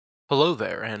Hello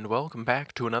there, and welcome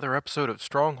back to another episode of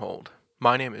Stronghold.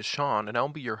 My name is Sean, and I'll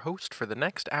be your host for the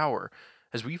next hour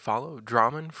as we follow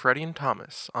Drummond, Freddy, and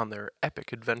Thomas on their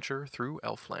epic adventure through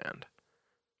Elfland.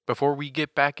 Before we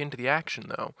get back into the action,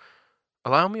 though,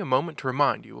 allow me a moment to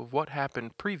remind you of what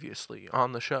happened previously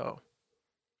on the show.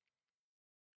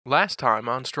 Last time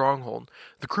on Stronghold,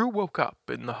 the crew woke up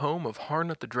in the home of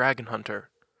Harnett the Dragon Hunter.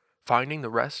 Finding the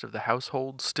rest of the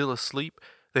household still asleep,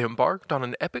 they embarked on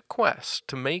an epic quest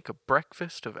to make a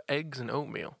breakfast of eggs and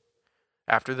oatmeal.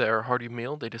 After their hearty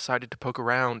meal, they decided to poke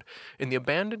around in the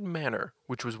abandoned manor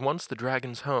which was once the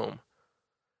dragon's home.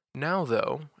 Now,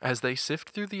 though, as they sift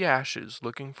through the ashes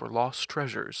looking for lost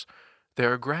treasures, they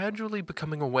are gradually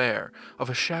becoming aware of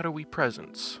a shadowy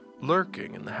presence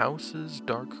lurking in the house's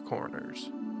dark corners.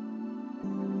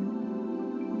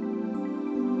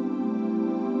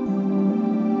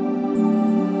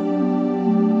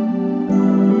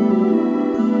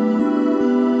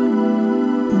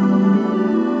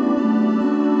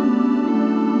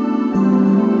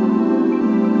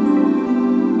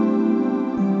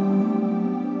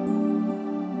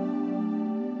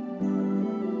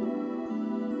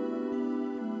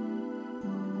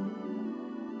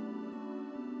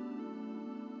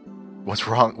 What's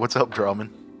wrong? What's up, Drummond?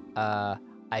 I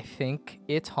think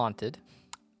it's haunted.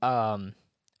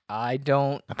 I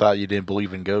don't. I thought you didn't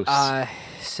believe in ghosts.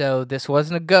 So this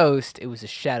wasn't a ghost. It was a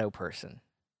shadow person.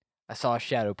 I saw a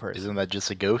shadow person. Isn't that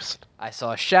just a ghost? I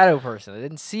saw a shadow person. I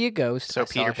didn't see a ghost. So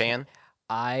Peter Pan?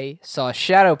 I saw a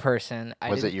shadow person.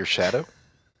 Was it your shadow?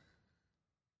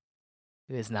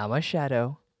 It was not my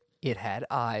shadow. It had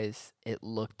eyes. It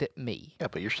looked at me. Yeah,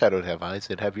 but your shadow would have eyes.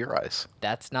 It'd have your eyes.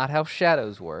 That's not how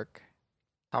shadows work.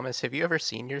 Thomas, have you ever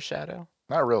seen your shadow?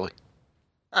 Not really.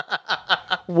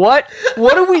 What?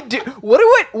 What do we do? What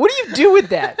do you do with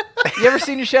that? You ever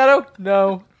seen your shadow?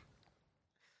 No.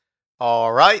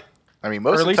 All right. I mean,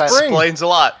 most Early of the time. spring. Explains a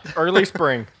lot. Early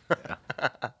spring.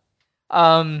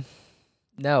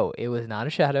 No, it was not a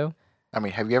shadow. I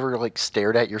mean, have you ever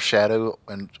stared at your shadow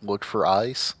and looked for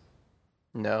eyes?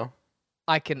 No.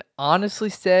 I can honestly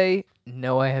say,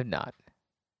 no, I have not.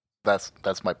 That's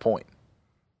my point.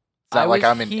 It's I not like was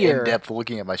I'm in here. depth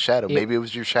looking at my shadow. Maybe it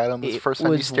was your shadow, and this is the It first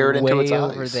time you was stared into its way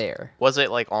eyes. over there. Was it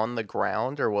on the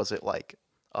ground or was it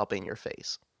up in your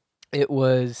face? It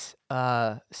was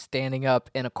standing up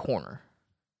in a corner,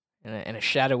 in a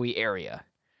shadowy area.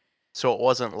 So it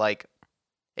wasn't like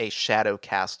a shadow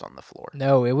cast on the floor.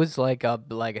 No, it was like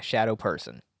a shadow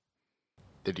person.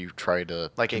 Did you try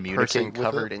to Like a communicate person with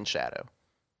covered it? in shadow.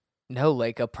 No,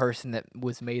 like a person that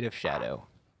was made of shadow.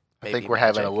 I Maybe think we're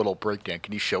having a magic. little breakdown.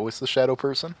 Can you show us the shadow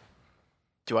person?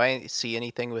 Do I see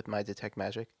anything with my detect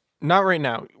magic? Not right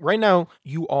now. Right now,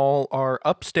 you all are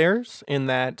upstairs in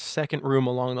that second room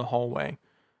along the hallway.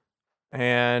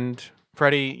 And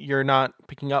Freddy, you're not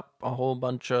picking up a whole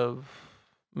bunch of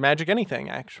magic anything,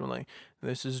 actually.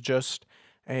 This is just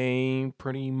a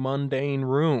pretty mundane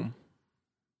room.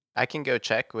 I can go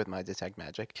check with my detect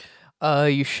magic.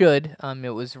 You should.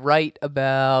 It was right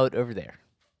about over there.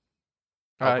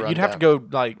 I'll run You'd have to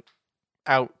go,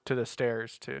 out to the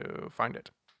stairs to find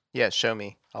it. Yeah, show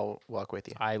me. I'll walk with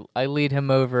you. I lead him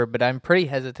over, but I'm pretty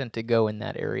hesitant to go in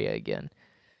that area again.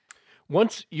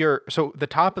 So the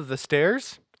top of the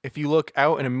stairs, if you look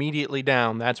out and immediately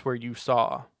down, that's where you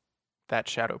saw that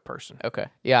shadow person. Okay.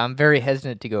 Yeah, I'm very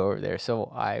hesitant to go over there,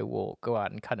 so I will go out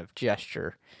and kind of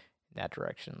gesture in that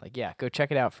direction. Yeah, go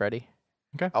check it out, Freddy.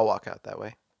 I'll walk out that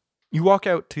way. You walk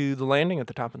out to the landing at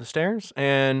the top of the stairs,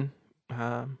 and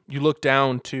you look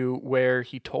down to where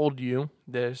he told you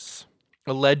this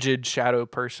alleged shadow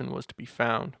person was to be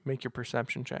found. Make your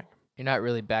perception check. You're not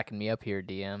really backing me up here,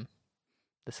 DM.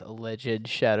 This alleged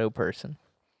shadow person.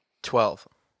 12.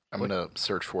 I'm going to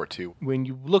search for it too. When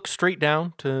you look straight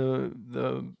down to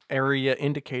the area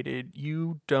indicated,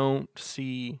 you don't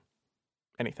see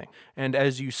anything. And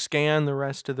as you scan the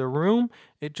rest of the room,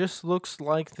 it just looks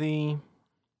like the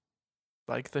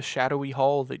shadowy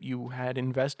hall that you had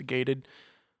investigated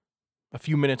a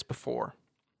few minutes before.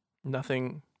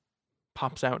 Nothing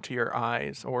pops out to your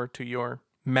eyes or to your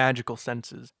magical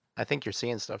senses. I think you're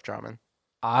seeing stuff, Drummond.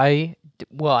 I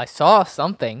saw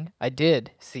something. I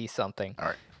did see something. All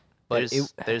right. But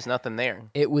There's nothing there.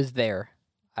 it was there.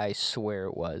 I swear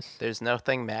it was. There's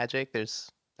nothing magic.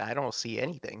 I don't see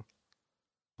anything.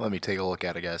 Let me take a look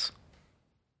at it, guys.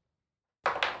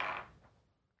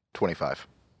 25.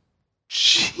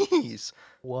 Jeez.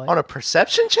 What? On a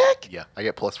perception check? Yeah, I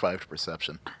get +5 to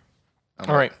perception.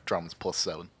 All right. Drummond's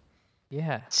 +7.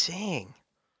 Yeah. Dang.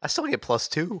 I still get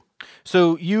 +2.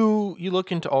 So you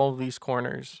look into all of these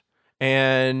corners,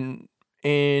 and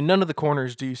In none of the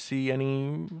corners do you see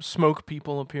any smoke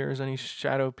people appear, any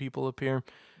shadow people appear,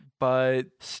 but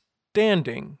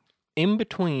standing in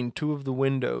between two of the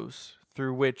windows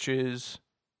through which is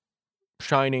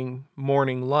shining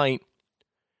morning light,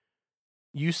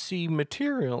 you see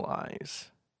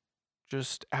materialize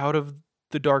just out of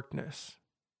the darkness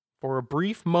for a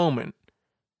brief moment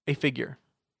a figure,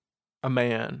 a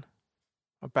man,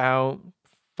 about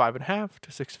 5.5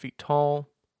 to 6 feet tall,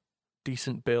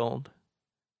 decent build.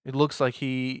 It looks like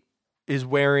he is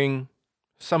wearing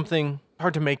something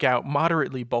hard to make out,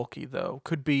 moderately bulky though.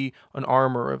 Could be an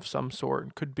armor of some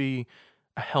sort, could be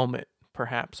a helmet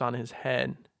perhaps on his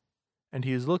head. And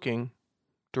he is looking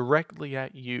directly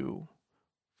at you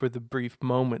for the brief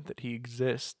moment that he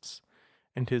exists.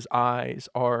 And his eyes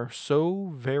are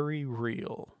so very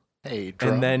real. Hey,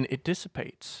 Drum. And then it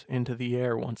dissipates into the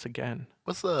air once again.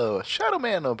 What's the Shadow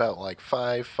Man about? Like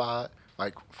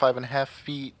 5.5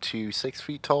 feet to 6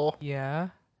 feet tall? Yeah.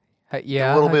 A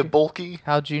little bit bulky,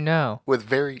 How'd you know? with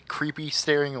very creepy,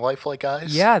 staring, lifelike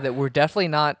eyes. Yeah, that we're definitely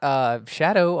not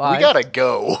shadow eyes. We gotta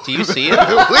go. Do you see it? We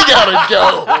gotta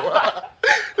go.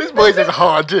 This place is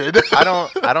haunted.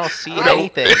 I don't see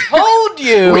anything. told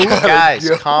you. Guys,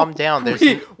 go. calm down. There's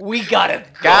We gotta go.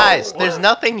 guys, there's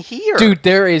nothing here. Dude,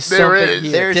 there is There something is.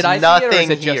 here. There's Did I see nothing it, or is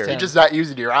it here. just You're him? just not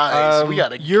using your eyes. We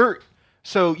gotta.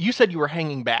 So you said you were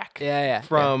hanging back. Yeah.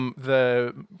 From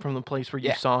the place where you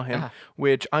Yeah, saw him, uh-huh.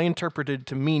 which I interpreted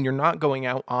to mean you're not going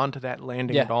out onto that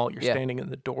landing Yeah, at all. You're yeah. standing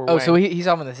in the doorway. Oh, so he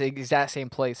saw him in the exact same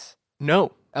place.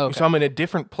 No. Oh, You okay. saw him in a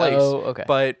different place. Oh, okay.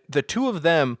 But the two of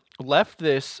them left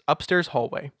this upstairs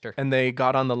hallway, Sure. and they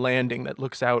got on the landing that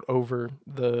looks out over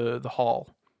the hall.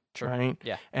 Sure. Right?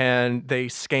 Yeah. And they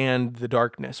scanned the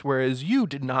darkness, whereas you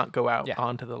did not go out Yeah.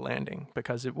 onto the landing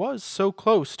because it was so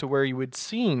close to where you had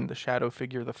seen the shadow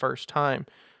figure the first time.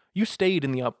 You stayed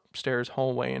in the upstairs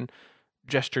hallway and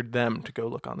gestured them to go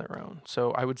look on their own.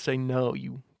 So I would say no,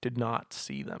 you did not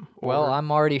see them. Well, Or-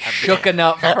 I'm already shooken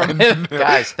up from him.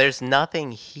 Guys, there's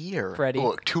nothing here. Freddie.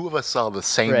 Look, two of us saw the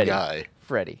same Freddy. guy.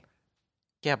 Freddy.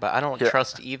 Yeah, but I don't Yeah.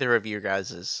 trust either of your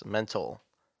guys' mental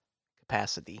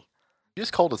capacity. You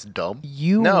just called us dumb.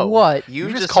 You No, what? You,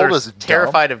 You just just called are us dumb?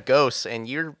 terrified of ghosts, and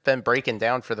you've been breaking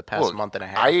down for the past Look, month and a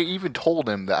half. I even told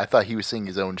him that I thought he was seeing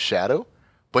his own shadow,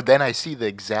 but then I see the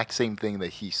exact same thing that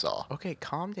he saw. Okay,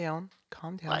 calm down.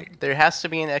 Calm down. Like- There has to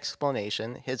be an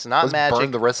explanation. It's not Let's magic.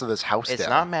 burn the rest of this house It's down.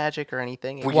 not magic or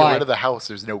anything. If we Why? get rid of the house,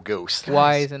 there's no ghost.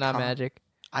 Why Guys, is it not come- magic?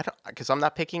 I don't, because I'm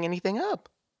not picking anything up.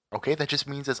 Okay, that just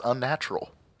means it's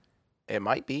unnatural. It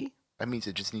might be. That means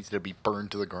it just needs to be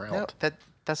burned to the ground. No,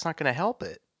 that's not going to help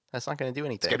it. That's not going to do It's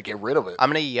anything. got to get rid of it. I'm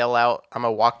going to yell out. I'm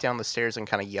going to walk down the stairs and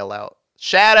kind of yell out,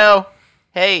 Shadow!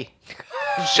 Hey!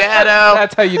 Shadow!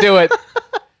 That's how you do it.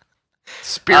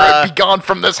 Spirit, be gone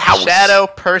from this house. Shadow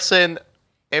person,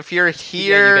 if you're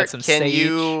here, get some can sage.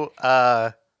 you,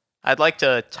 I'd like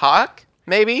to talk,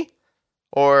 maybe?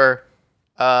 Or,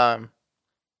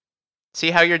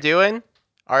 see how you're doing?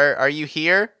 Are you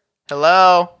here?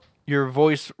 Hello? Your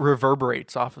voice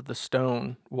reverberates off of the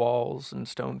stone walls and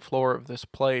stone floor of this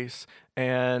place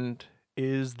and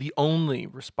is the only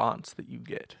response that you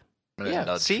get. I'm gonna Yeah,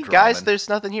 nudge see, Drummond. guys, there's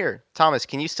nothing here. Thomas,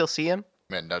 can you still see him?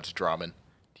 I'm gonna nudge Drummond.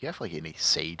 Do you have like any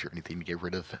sage or anything to get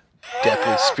rid of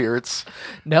deathly spirits?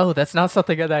 No, that's not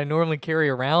something that I normally carry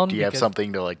around. Do you have because-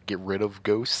 something to like get rid of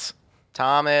ghosts?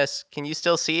 Thomas, can you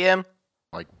still see him?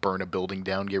 Like burn a building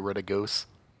down, get rid of ghosts?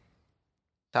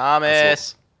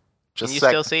 Thomas, Just can you a sec.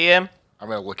 still see him? I'm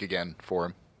gonna look again for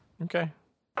him. Okay.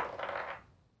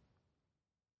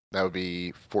 That would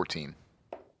be 14.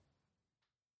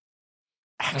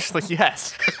 Actually,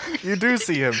 yes. You do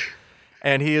see him.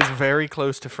 And he is very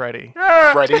close to Freddy.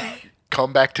 Freddy,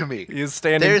 come back to me. He is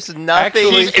standing There's nothing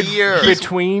actually here.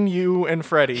 between you and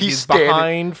Freddy. He's He's standing-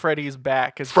 behind Freddy's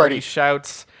back as Freddy. Freddy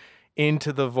shouts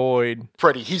into the void.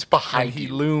 Freddy, he's And behind he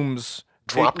you. looms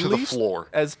Drop at to the least floor.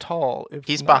 as tall. If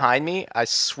He's not- behind me. I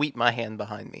sweep my hand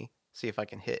behind me. See if I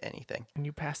can hit anything. And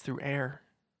you pass through air.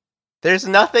 There's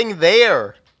nothing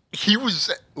there. He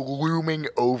was looming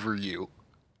over you.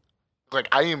 Like,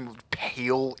 I am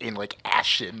pale and like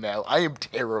ashen now. I am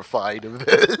terrified of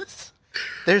this.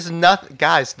 There's nothing,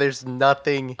 guys. There's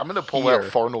nothing. I'm gonna pull here. out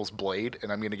Farnell's blade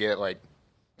and I'm gonna get like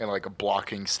in like a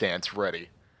blocking stance ready.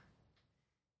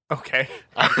 Okay.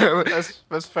 Because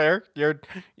That's fair.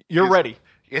 You're ready.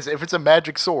 if it's a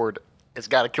magic sword, it's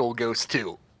gotta kill ghosts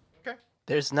too.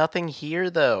 There's nothing here,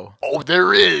 though, Oh,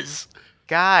 there is.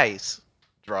 guys.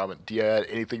 Drummond, do you have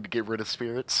anything to get rid of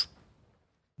spirits?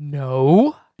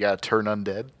 No. You gotta turn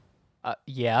undead.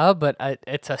 Yeah, but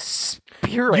it's a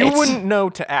spirit. You wouldn't know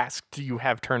to ask. Do you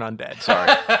have turn undead? Sorry.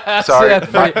 See, Sorry.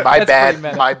 that's My, pretty- my that's bad. pretty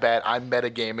meta. My bad. I'm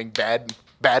metagaming.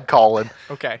 Bad calling.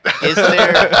 Okay. Is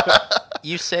there?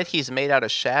 You said he's made out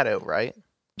of shadow, right?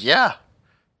 Yeah.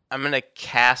 I'm gonna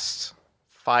cast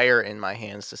fire in my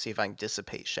hands to see if I can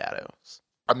dissipate shadows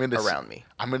I'm gonna around me.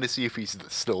 I'm gonna see if he's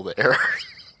still there.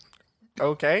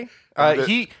 Okay. I'm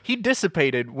gonna- He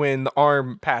dissipated when the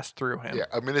arm passed through him. Yeah,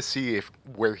 I'm gonna see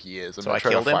where he is. I'm So gonna I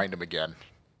try to killed him? find him again.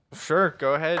 Sure.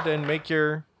 Go ahead and make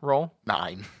your roll.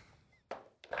 9.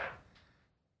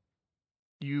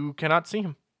 You cannot see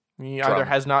him. He Drum. either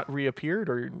has not reappeared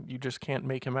or you just can't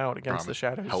make him out against Drum, the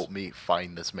shadows. Help me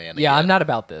find this man. Yeah, I'm again. not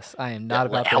about this. I am not Yeah,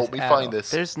 about help this. me at find all.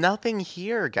 this. There's nothing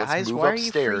here, guys. move Why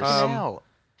upstairs. are you freaking Um, out?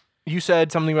 You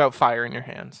said something about fire in your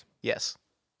hands. Yes,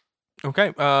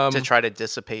 Okay. to try to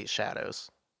dissipate shadows.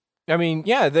 I mean,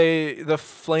 yeah, the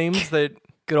flames that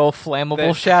Good old flammable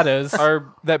That- shadows.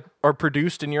 are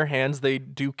produced in your hands, they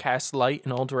do cast light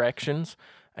in all directions,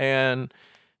 and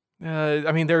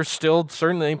I mean, there's still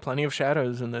certainly plenty of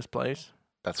shadows in this place.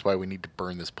 That's why we need to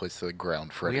burn this place to the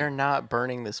ground, Freddy. We are not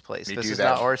burning this place. You This do is that.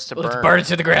 not ours to Let's burn. burn it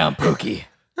to the ground, Pookie.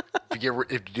 If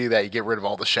you do that, you get rid of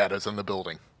all the shadows in the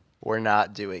building. We're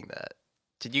not doing that.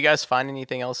 Did you guys find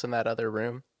anything else in that other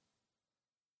room?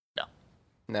 No.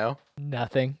 No?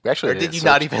 Nothing. We actually Or did didn't you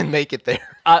not search- even make it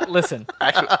there? Listen,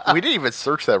 Actually, we didn't even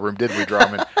search that room, did we,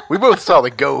 Drummond? We both saw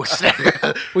the ghost.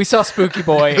 we saw Spooky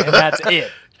Boy, and that's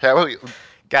it. How about you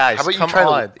Guys, How about you come try to-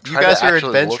 on. You try to guys are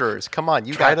actually look- adventurers. Come on,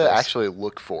 you try got to this. actually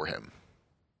look for him?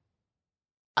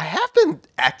 I have been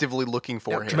actively looking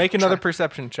for him. Make another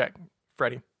perception check,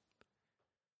 Freddy.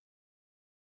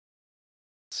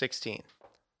 16.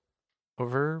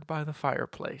 Over by the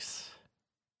fireplace,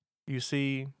 you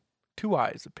see two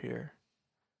eyes appear.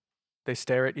 They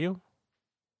stare at you,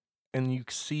 and you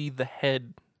see the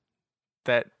head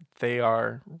that they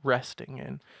are resting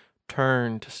in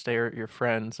turn to stare at your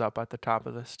friends up at the top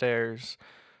of the stairs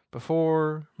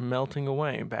before melting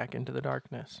away back into the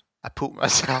darkness. I pooped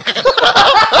myself.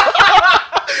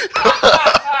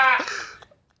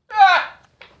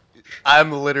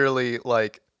 I'm literally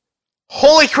like,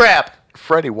 holy crap!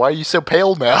 Freddy, why are you so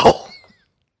pale now?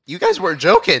 You guys weren't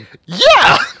joking.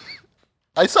 Yeah!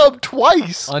 I saw him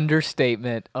twice.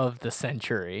 Understatement of the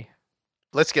century.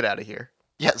 Let's get out of here.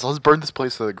 Yeah, so let's burn this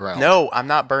place to the ground. No, I'm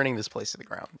not burning this place to the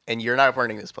ground. And you're not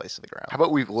burning this place to the ground. How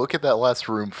about we look at that last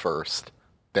room first,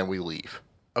 then we leave?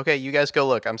 Okay, you guys go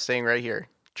look. I'm staying right here.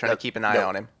 Trying to keep an eye no.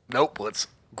 on him. Nope, let's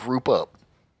group up.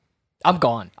 I'm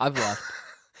gone. I've left.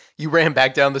 You ran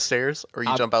back down the stairs or you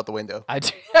I'm- jump out the window?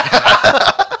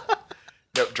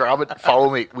 No, Drummond, follow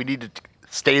me. We need to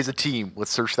stay as a team.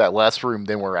 Let's search that last room,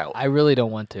 then we're out. I really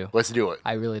don't want to. Let's do it.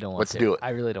 I really don't want Let's to. do it.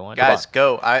 I really don't want Guys, to.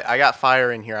 go. I got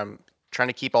fire in here. I'm trying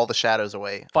to keep all the shadows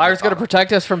away. Fire's gonna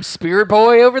protect us from Spirit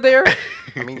Boy over there.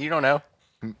 I mean, you don't know.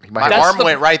 He My might, That's have, arm the-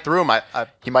 went right through him.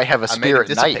 he might have a I made it spirit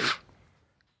dissipate. knife.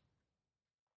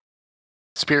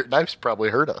 Spirit knives probably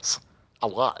hurt us a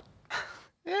lot.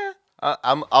 Yeah.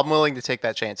 I'm willing to take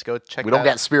that chance. Go check. We don't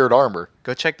that- got spirit armor.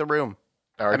 Go check the room.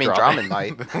 All right, I mean, Drummond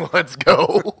might. Let's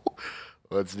go.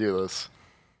 Let's do this.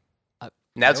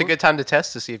 Now's a good time to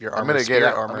test to see if your I'm armor gonna is spirit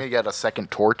I'm armor. gonna get a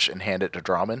second torch and hand it to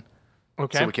Drummond,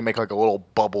 Okay. so we can make like a little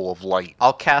bubble of light.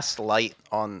 I'll cast light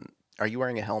on. Are you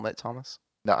wearing a helmet, Thomas?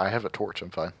 No, I have a torch.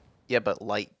 I'm fine. Yeah, but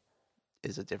light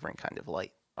is a different kind of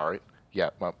light. All right.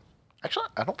 Yeah. Well, actually,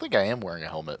 I don't think I am wearing a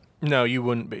helmet. No, you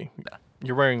wouldn't be.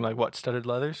 You're wearing like what, studded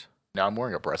leathers? No, I'm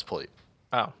wearing a breastplate,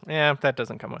 Oh, yeah, that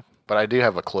doesn't come with. but I do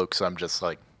have a cloak, so I'm just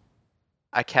like,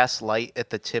 I cast light at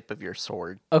the tip of your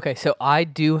sword. Okay, so I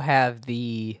do have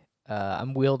the.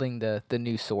 I'm wielding the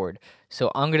new sword,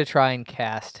 so I'm gonna try and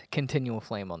cast continual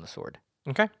flame on the sword.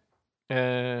 Okay.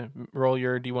 Roll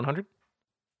your D100.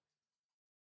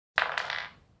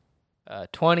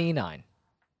 29.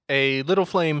 A little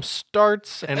flame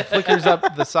starts and flickers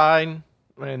up the side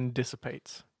and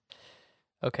dissipates.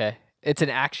 Okay, it's an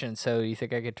action, so you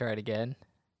think I could try it again?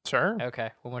 Sure.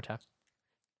 Okay, one more time.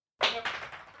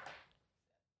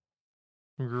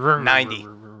 90.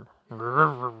 You're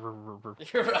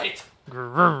right.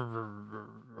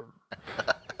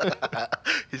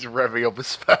 he's revving up a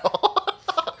spell.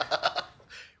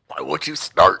 Why won't you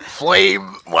start,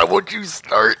 Flame? Why won't you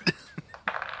start?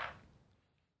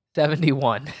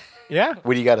 71. Yeah.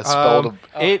 When you got a spell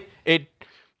to.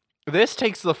 This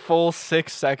takes the full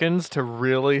 6 seconds to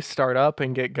really start up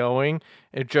and get going.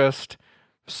 It just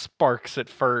sparks at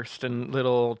first and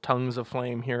little tongues of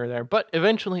flame here or there, but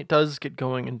eventually it does get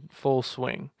going in full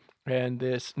swing. And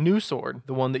this new sword,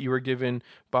 the one that you were given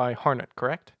by Harnett,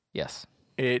 correct? Yes.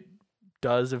 It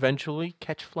does eventually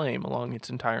catch flame along its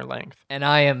entire length. And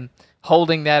I am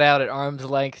holding that out at arm's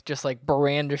length, just like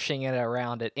brandishing it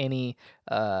around at any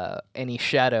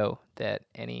shadow that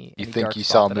any. You any think dark you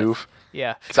spot saw a that I- move?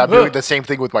 Yeah. Because I'm doing the same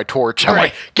thing with my torch. I'm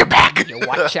like, get back! You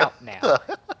watch out now.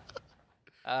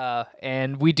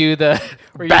 And we do the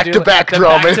Back-to-back the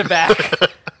drumming.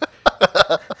 back-to-back.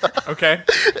 Okay,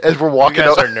 As we're You walking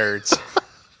guys out, are nerds.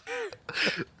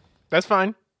 that's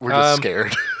fine. we're just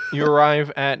scared. You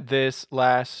arrive at this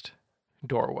last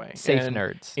doorway. Safe and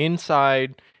nerds.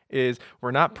 Inside is,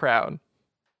 we're not proud,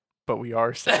 but we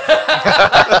are safe.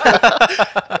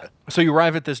 So you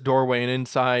arrive at this doorway, and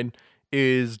inside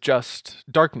is just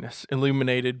darkness,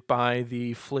 illuminated by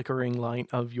the flickering light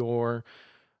of your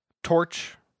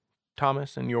torch,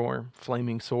 Thomas, and your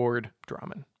flaming sword,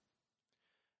 Drummond.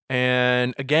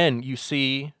 And again, you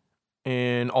see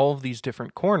in all of these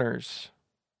different corners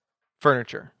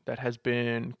furniture that has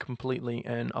been completely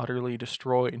and utterly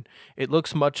destroyed. It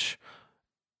looks much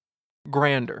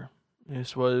grander.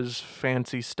 This was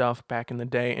fancy stuff back in the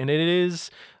day, and it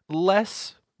is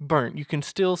less burnt. You can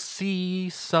still see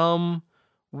some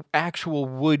actual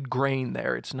wood grain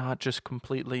there. It's not just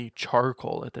completely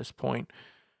charcoal at this point.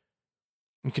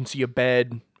 You can see a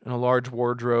bed and a large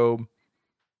wardrobe,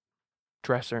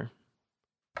 dresser,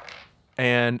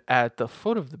 and at the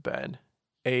foot of the bed,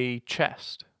 a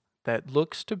chest that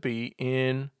looks to be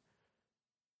in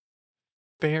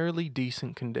fairly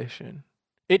decent condition.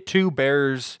 It too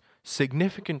bears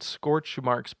significant scorch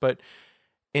marks, but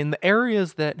in the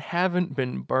areas that haven't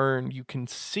been burned, you can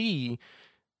see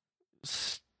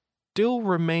still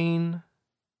remain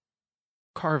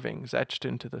carvings etched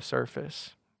into the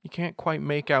surface. You can't quite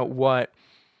make out what,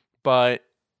 but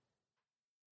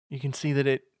you can see that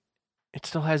it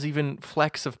still has even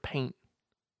flecks of paint,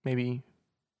 maybe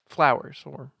flowers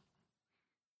or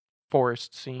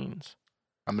forest scenes.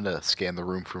 I'm going to scan the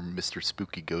room for Mr.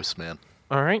 Spooky Ghost Man.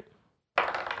 All right.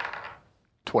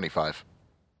 25.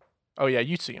 Oh, yeah,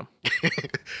 you see him.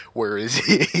 Where is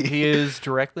he? He is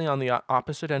directly on the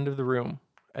opposite end of the room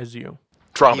as you.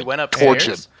 Drop He him. went Torch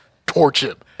him. upstairs? Torch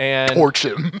him. And Torch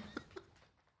him.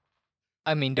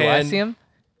 I mean, do I And- see him?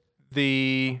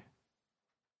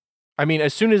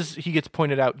 as soon as he gets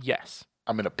pointed out, yes.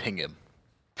 I'm going to ping him.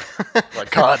 My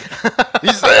God.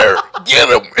 He's there. Get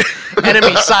him.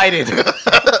 Enemy sighted.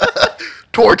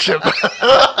 Torch him.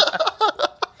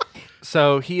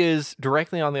 So he is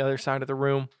directly on the other side of the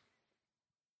room.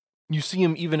 You see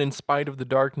him even in spite of the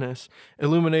darkness,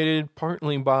 illuminated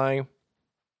partly by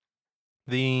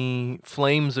the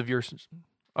flames of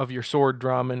your sword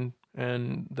drum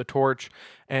and the torch,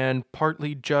 and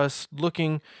partly just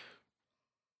looking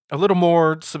a little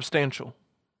more substantial,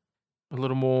 a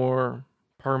little more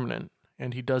permanent,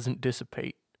 and he doesn't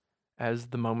dissipate as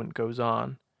the moment goes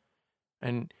on.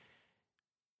 And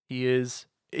he is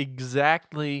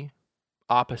exactly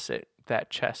opposite that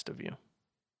chest of you.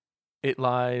 It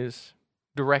lies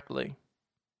directly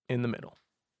in the middle.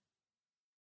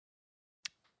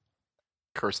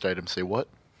 Cursed item, say what?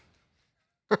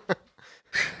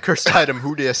 Cursed item,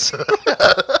 who dis?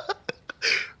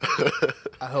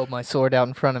 I hold my sword out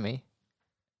in front of me.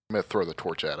 I'm going to throw the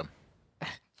torch at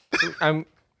him.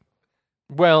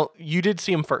 Well, you did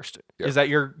see him first. Yeah. Is that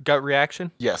your gut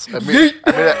reaction? Yes.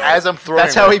 As I'm throwing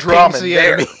That's how he drum pings in the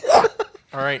there. enemy.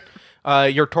 All right.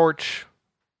 Your torch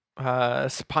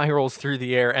spirals through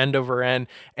the air end over end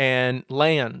and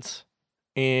lands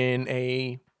in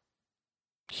a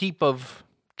heap of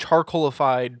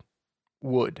charcoalified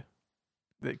wood,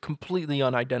 completely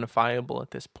unidentifiable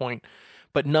at this point,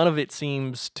 but none of it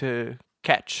seems to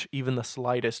catch even the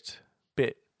slightest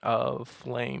bit of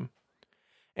flame.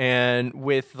 And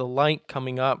with the light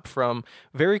coming up from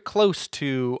very close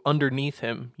to underneath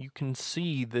him, you can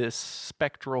see this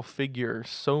spectral figure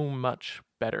so much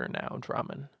better now,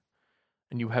 Drummond.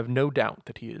 And you have no doubt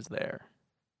that he is there.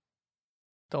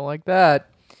 Don't like that.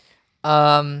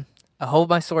 I hold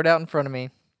my sword out in front of me,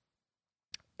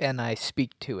 and I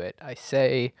speak to it. I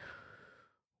say,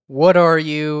 "What are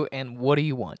you, and what do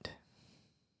you want?"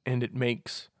 And it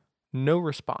makes no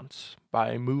response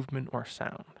by movement or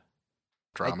sound.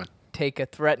 Drummond. Take a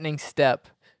threatening step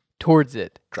towards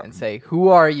it Drum. and say, "Who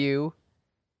are you?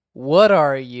 What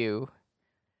are you?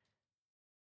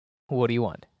 What do you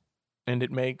want?" And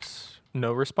it makes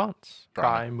no response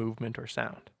by movement or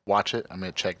sound. Watch it. I'm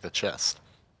going to check the chest.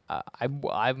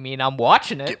 I mean, I'm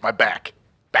watching it. Get my back.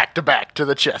 Back to back to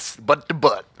the chest. Butt to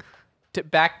butt.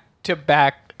 Back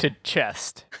to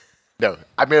chest. No,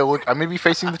 I'm gonna be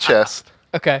facing the chest.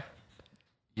 Okay.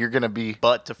 You're gonna be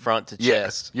Butt to front to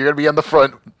yes. chest. You're gonna be on the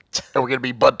front, and we're gonna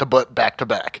be butt to butt, back to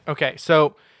back. Okay,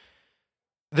 so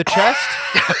The chest,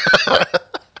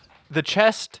 the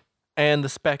chest and the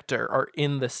specter are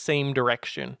in the same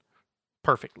direction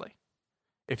perfectly.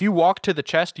 If you walk to the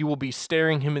chest, you will be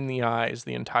staring him in the eyes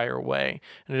the entire way.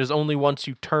 And it is only once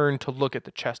you turn to look at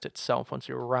the chest itself, once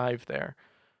you arrive there,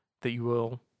 that you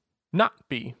will not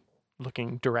be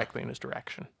looking directly in his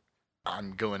direction.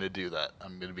 I'm going to do that.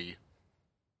 I'm going to be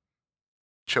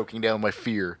choking down my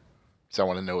fear because I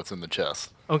want to know what's in the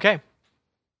chest. Okay.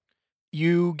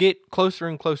 You get closer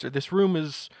and closer. This room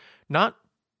is not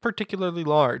particularly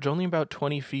large, only about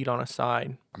 20 feet on a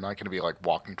side. I'm not going to be like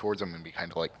walking towards him. I'm going to be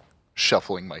kind of like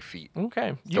shuffling my feet.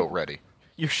 Okay. Still ready.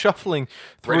 You're shuffling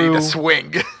through, Ready to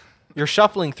swing. You're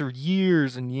shuffling through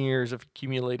years and years of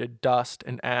accumulated dust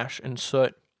and ash and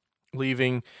soot,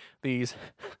 leaving these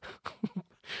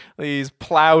these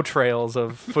plow trails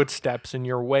of footsteps in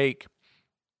your wake.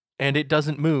 And it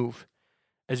doesn't move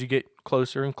as you get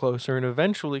closer and closer and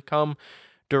eventually come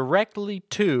directly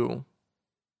to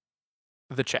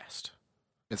the chest.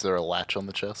 Is there a latch on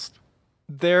the chest?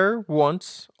 There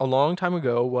once, a long time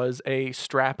ago, was a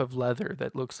strap of leather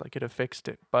that looks like it affixed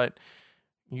it, but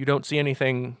you don't see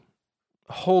anything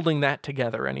holding that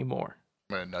together anymore.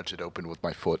 I'm going to nudge it open with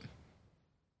my foot.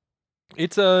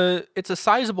 It's a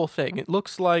sizable thing. It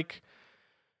looks like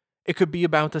it could be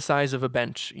about the size of a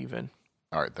bench, even.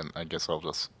 All right, then I guess I'll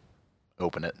just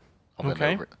open it. I'll bend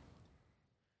Okay. over it.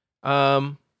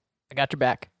 I got your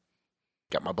back.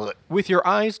 Got my butt. With your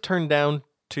eyes turned down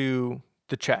to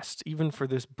the chest, even for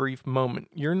this brief moment,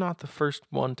 you're not the first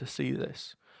one to see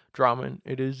this. Drummond,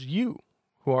 it is you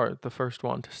who are the first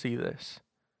one to see this.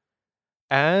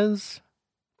 As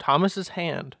Thomas's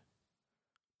hand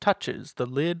touches the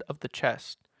lid of the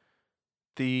chest,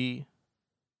 the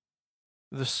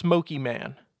smoky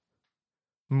man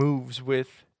moves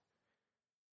with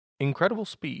incredible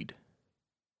speed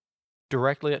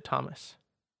directly at Thomas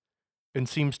and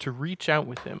seems to reach out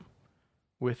with him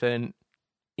with an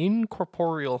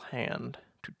incorporeal hand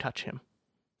to touch him.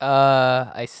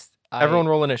 Everyone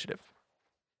roll initiative.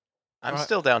 I'm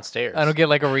still downstairs. I don't get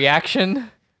like a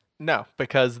reaction. No,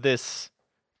 because this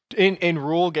in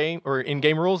rule game or in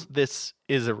game rules, this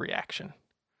is a reaction.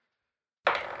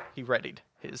 He readied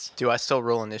his. Do I still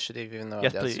roll initiative even though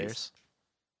Yes, I'm please. downstairs?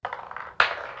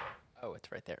 Oh,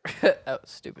 it's right there. That was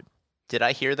stupid. Did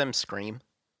I hear them scream?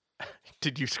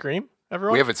 Did you scream,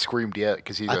 everyone? We haven't screamed yet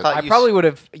because he's. I thought I you probably would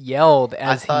have yelled I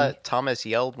as thought Thomas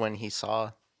yelled when he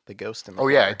saw the ghost in the Oh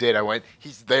yeah, I fire. did. I went.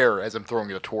 He's there as I'm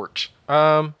throwing a torch.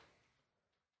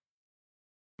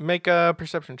 Make a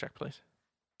perception check, please.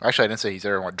 Actually, I didn't say he's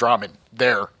there. I went Drummond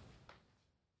there.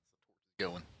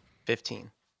 Going.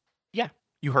 15.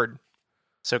 You heard.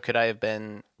 So could I have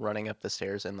been running up the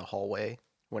stairs in the hallway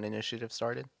when initiative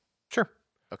started? Sure.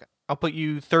 Okay. I'll put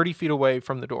you 30 feet away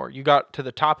from the door. You got to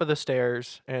the top of the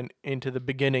stairs and into the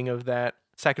beginning of that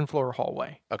second floor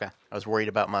hallway. Okay. I was worried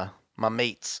about my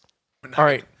mates. All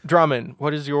right, Drummond,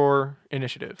 what is your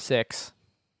initiative? 6.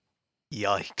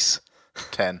 Yikes.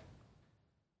 10.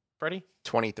 Freddie?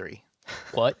 23.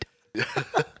 What?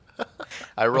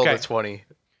 I rolled Okay. a 20.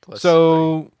 Plus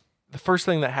So the first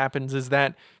thing that happens is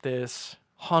that this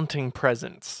haunting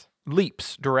presence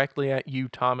leaps directly at you,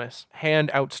 Thomas,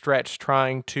 hand outstretched,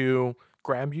 trying to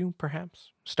grab you,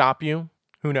 perhaps? Stop you?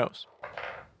 Who knows?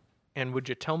 And would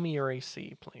you tell me your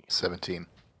AC, please? 17.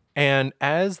 And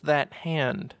as that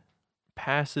hand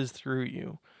passes through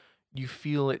you, you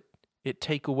feel it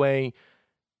take away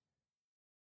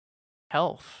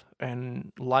health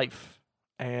and life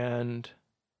and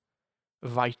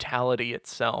vitality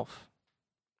itself.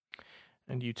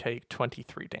 And you take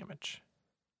 23 damage.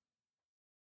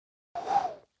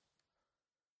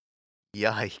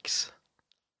 Yikes.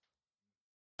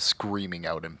 Screaming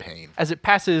out in pain. As it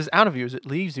passes out of you, as it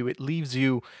leaves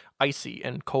you icy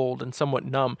and cold and somewhat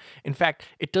numb. In fact,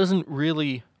 it doesn't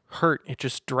really hurt, it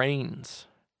just drains.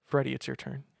 Freddy, it's your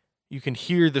turn. You can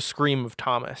hear the scream of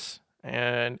Thomas,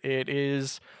 and it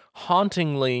is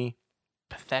hauntingly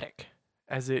pathetic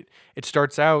as it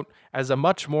starts out as a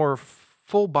much more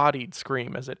full-bodied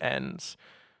scream as it ends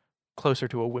closer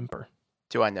to a whimper.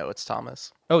 Do I know it's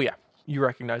Thomas? Oh yeah, you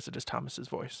recognize it as Thomas's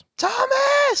voice.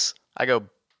 Thomas! I go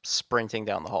sprinting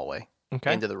down the hallway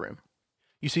Okay. into the room.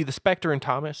 You see the Spectre and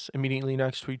Thomas immediately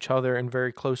next to each other and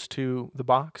very close to the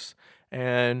box.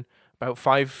 And about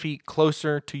 5 feet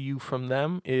closer to you from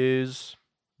them is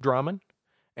Drummond.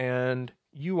 And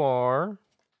you are...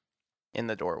 In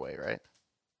the doorway, right?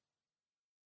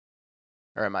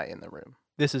 Or am I in the room?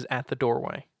 This is at the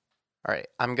doorway. All right.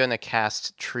 I'm going to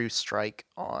cast True Strike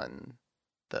on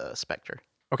the Spectre.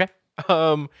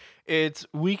 Its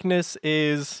weakness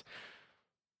is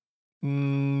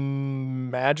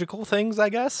Magical things, I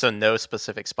guess. So no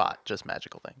specific spot, just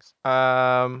magical things.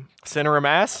 Center of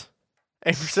mass.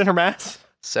 Aim for center mass.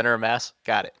 Center of mass.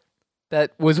 Got it.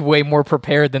 That was way more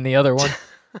prepared than the other one.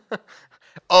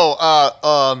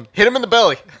 Hit him in the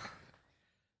belly.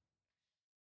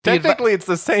 The advi- Technically, it's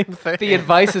the same thing. The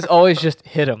advice is always just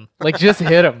hit him. Like, just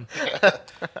hit him.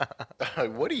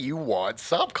 What do you want?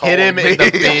 Stop calling Hit him me. in the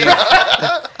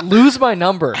big. Lose my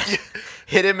number.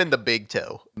 Hit him in the big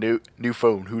toe. New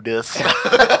phone. Who dis?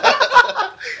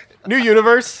 New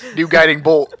universe. New guiding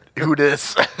bolt. Who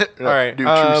dis? All right, New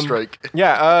true strike.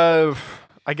 Yeah.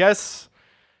 I guess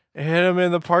hit him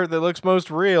in the part that looks most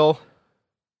real.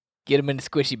 Get him into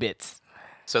squishy bits.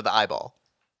 So the eyeball.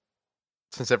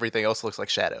 Since everything else looks like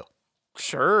shadow.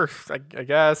 Sure. I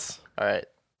guess. All right.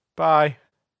 Bye.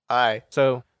 Eye.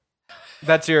 So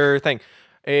that's your thing.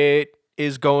 It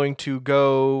is going to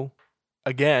go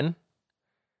again.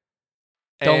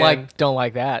 Don't and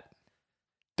like that.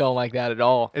 Don't like that at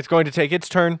all. It's going to take its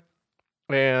turn.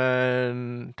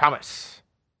 And Thomas,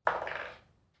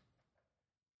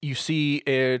 you see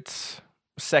its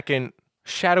second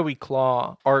shadowy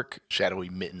claw arc Shadowy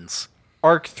mittens.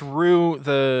 through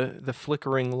the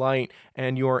flickering light,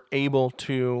 and you're able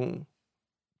to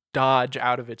dodge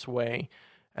out of its way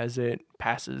as it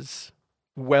passes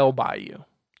well by you.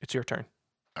 It's your turn.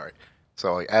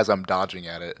 So like, as I'm dodging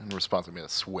at it, in response, I'm going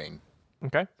to swing.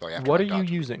 Okay. So after What I are you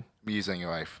dodge, using? I'm using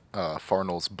my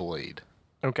Farnell's blade.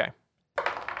 Okay.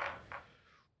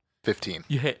 15.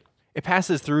 You hit. It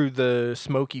passes through the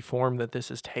smoky form that this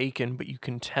has taken, but you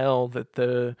can tell that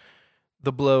the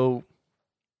blow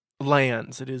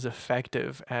lands. It is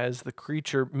effective as the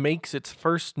creature makes its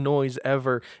first noise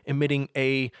ever, emitting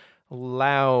a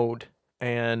loud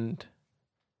and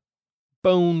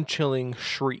bone-chilling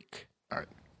shriek.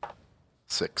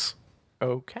 6.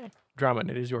 Okay. Drummond,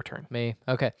 it is your turn. Me.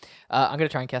 Okay. I'm going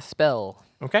to try and cast a spell.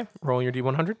 Okay. Roll your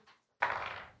D100.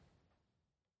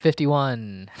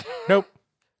 51. Nope.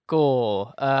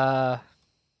 Cool. How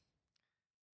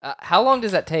long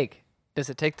does that take? Does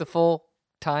it take the full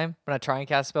time when I try and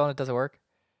cast a spell and it doesn't work?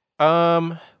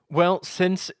 Well,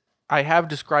 since I have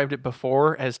described it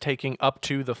before as taking up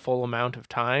to the full amount of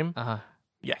time, Uh-huh.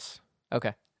 yes.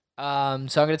 Okay. So I'm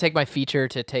going to take my feature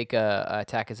to take a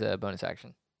attack as a bonus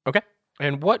action.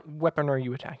 And what weapon are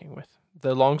you attacking with?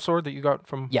 The longsword that you got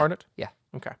from Yeah, Harnett? yeah.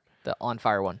 Okay. The on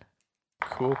fire one.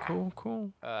 Cool.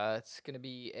 It's going to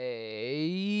be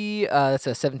that's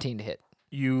a 17 to hit.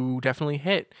 You definitely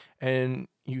hit, and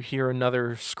you hear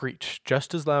another screech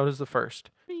just as loud as the first.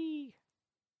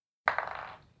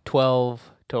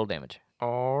 12 total damage.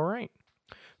 All right.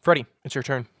 Freddy, it's your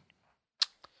turn.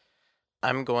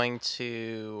 I'm going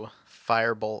to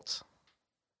firebolt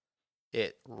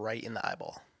it right in the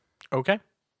eyeball. Okay.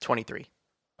 23.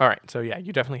 All right. So, yeah,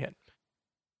 you definitely hit.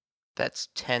 That's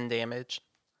 10 damage.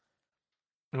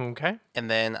 Okay. And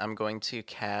then I'm going to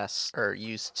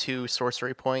use 2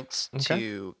 sorcery points Okay.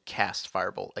 to cast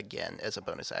Firebolt again as a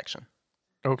bonus action.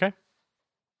 Okay.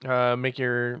 Make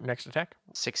your next attack.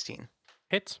 16.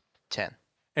 Hits. 10.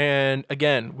 And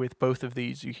again, with both of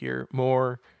these, you hear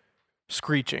more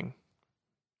screeching,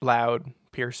 loud,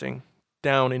 piercing,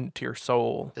 down into your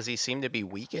soul. Does he seem to be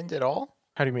weakened at all?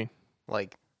 How do you mean?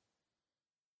 Like,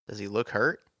 does he look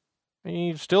hurt?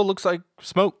 He still looks like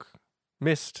smoke,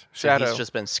 mist, So shadow. he's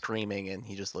just been screaming and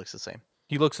he just looks the same.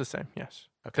 He looks the same, yes.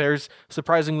 Okay. There's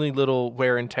surprisingly little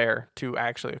wear and tear to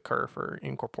actually occur for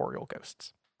incorporeal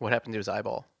ghosts. What happened to his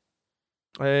eyeball?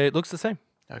 It looks the same.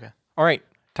 Okay. All right,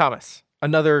 Thomas.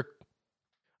 Another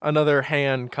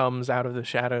hand comes out of the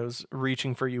shadows,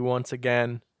 reaching for you once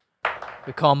again.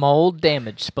 We call him old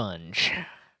damage sponge.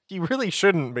 He really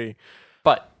shouldn't be,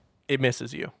 but it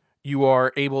misses you. You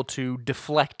are able to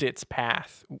deflect its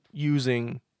path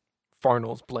using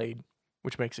Farnell's blade,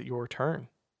 which makes it your turn.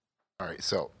 All right,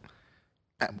 so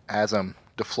as I'm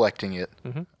deflecting it,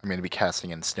 Mhm. I'm going to be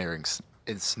casting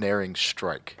ensnaring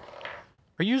strike.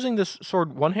 Are you using this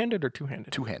sword one-handed or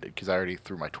two-handed? Two-handed, because I already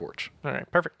threw my torch. All right,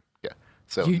 perfect.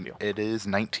 So You- it is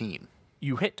 19.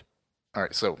 You hit. All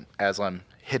right, so as I'm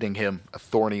hitting him, a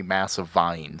thorny mass of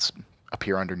vines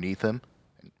appear underneath him.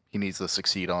 He needs to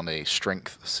succeed on a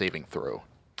strength saving throw.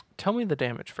 Tell me the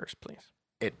damage first, please.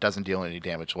 It doesn't deal any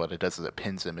damage. What it does is it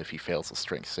pins him if he fails a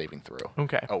strength saving throw.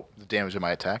 Okay. Oh, the damage of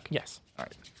my attack? Yes. All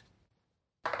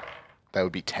right. That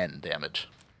would be 10 damage.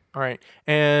 All right.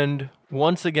 And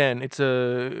once again, it's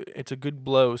a good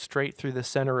blow straight through the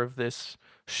center of this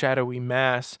shadowy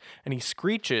mass, and he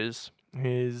screeches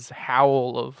his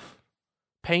howl of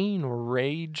pain or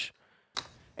rage,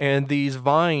 and these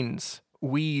vines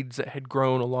weeds that had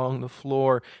grown along the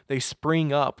floor. They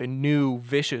spring up in new,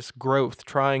 vicious growth,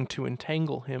 trying to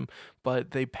entangle him,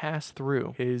 but they pass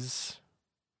through his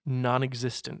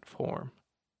non-existent form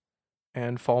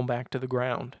and fall back to the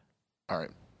ground. All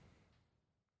right.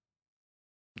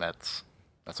 That's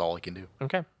all I can do.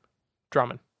 Okay.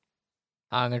 Drummond.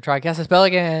 I'm gonna try cast a spell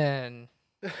again.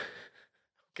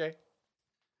 Okay.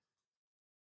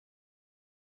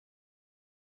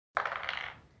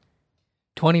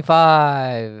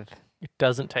 25. It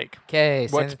doesn't take. Okay,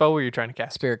 What spell were you trying to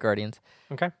cast? Spirit Guardians.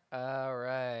 Okay. All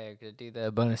right, gonna do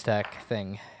the bonus attack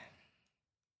thing.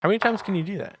 How many times can you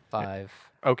do that? 5.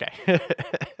 Okay.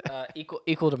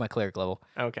 Equal to my cleric level.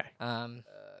 Okay.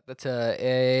 That's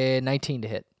a 19 to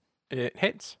hit. It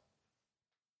hits.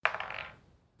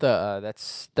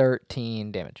 That's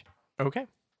 13 damage. Okay.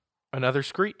 Another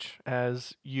screech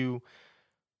as you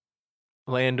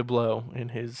land a blow in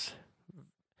his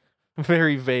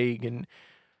very vague and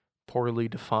poorly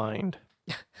defined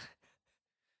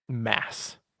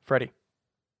mass. Freddy.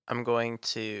 I'm going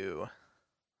to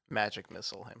magic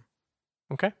missile him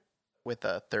Okay. with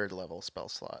a 3rd level spell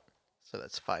slot. So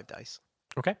that's 5 dice.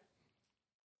 Okay.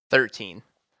 13.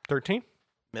 13.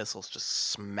 Missiles just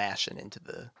smashing into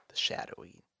the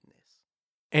shadowiness.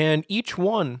 And each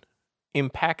one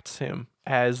impacts him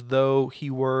as though he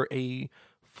were a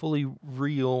fully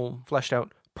real, fleshed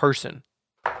out person.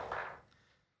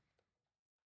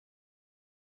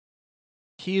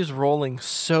 He is rolling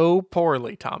so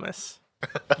poorly, Thomas.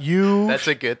 You That's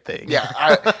a good thing.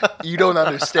 Yeah, you don't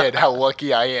understand how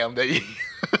lucky I am that you.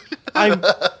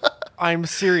 I'm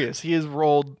serious. He has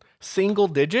rolled single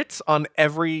digits on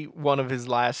every one of his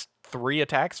last 3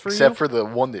 attacks for Except you. for the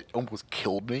one that almost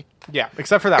killed me. Yeah,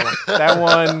 except for that one. That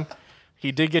one,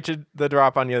 he did get you the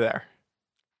drop on you there.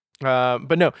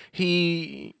 But no,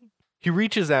 he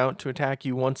reaches out to attack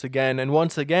you once again, and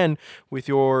once again, with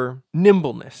your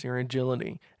nimbleness, your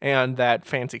agility, and that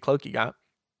fancy cloak you got,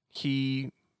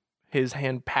 his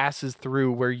hand passes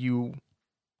through where you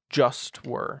just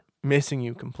were, missing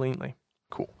you completely.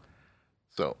 Cool.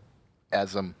 So,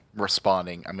 as I'm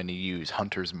responding, I'm going to use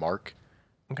Hunter's Mark.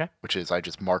 Okay. Which is I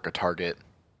just mark a target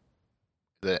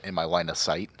in my line of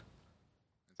sight,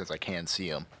 since I can see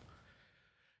him.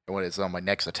 And when it's on my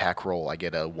next attack roll, I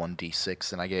get a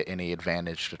 1d6, and I get any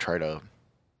advantage to try to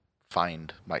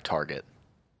find my target.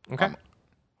 Okay.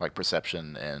 Like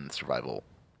perception and survival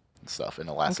and stuff, and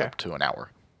it lasts Okay. up to an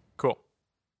hour. Cool.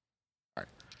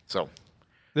 So,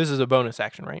 This is a bonus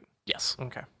action, right? yes.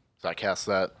 Okay. So I cast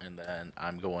that, and then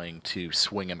I'm going to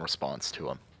swing in response to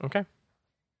him. Okay.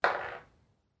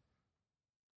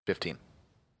 15.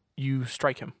 You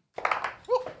strike him.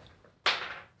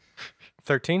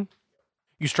 13.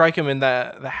 You strike him, and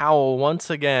the howl once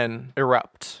again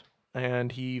erupts,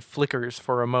 and he flickers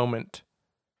for a moment,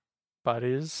 but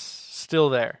is still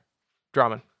there.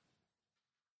 Drummond.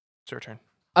 It's your turn.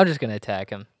 I'm just gonna attack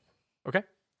him. Okay.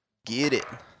 Get it.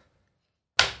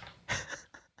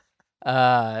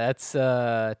 That's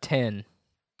 10.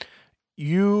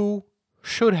 You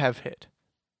should have hit.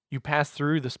 You pass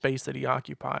through the space that he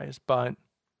occupies, but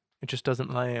it just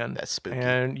doesn't land. That's spooky.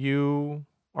 And you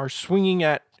are swinging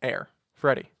at air.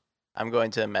 Freddy. I'm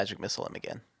going to magic missile him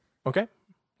again. Okay.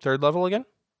 3rd level again?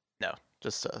 No,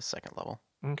 just a 2nd level.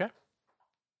 Okay.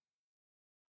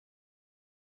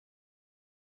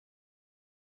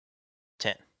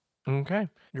 Okay.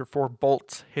 Your 4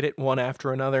 bolts hit it one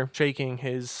after another, shaking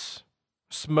his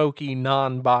smoky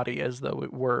non-body as though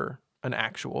it were an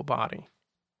actual body.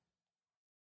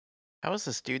 How is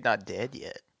this dude not dead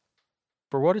yet?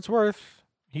 For what it's worth,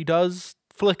 he does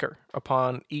flicker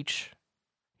upon each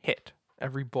hit.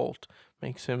 Every bolt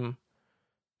makes him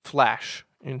flash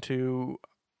into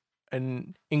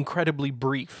an incredibly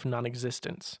brief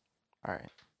non-existence. All right.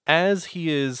 As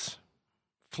he is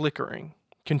flickering,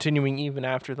 continuing even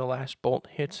after the last bolt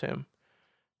hits him,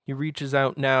 he reaches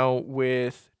out now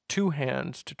with 2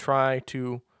 hands to try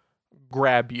to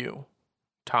grab you,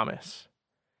 Thomas.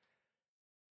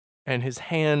 And his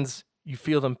hands, you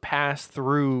feel them pass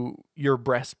through your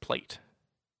breastplate.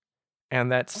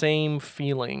 And that same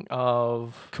feeling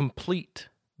of complete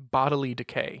bodily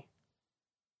decay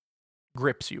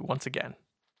grips you once again.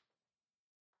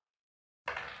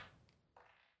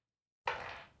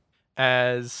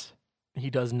 As he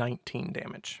does 19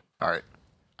 damage. All right.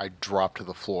 I drop to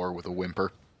the floor with a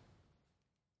whimper.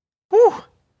 Whew!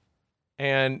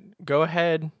 And go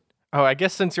ahead. Oh, I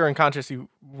guess since you're unconscious, you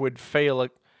would fail.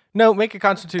 No, make a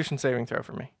Constitution saving throw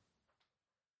for me.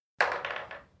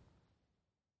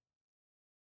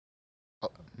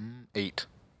 8.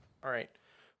 All right.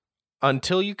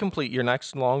 Until you complete your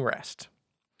next long rest,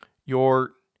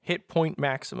 your hit point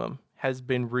maximum has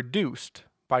been reduced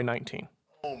by 19.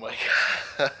 Oh my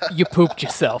god. You pooped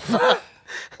yourself.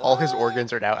 All his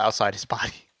organs are now outside his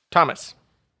body. Thomas,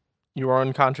 you are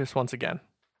unconscious once again.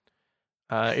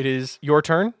 It is your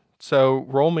turn, so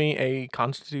roll me a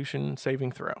Constitution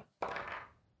saving throw.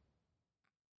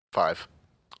 5.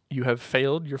 You have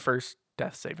failed your first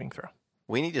death saving throw.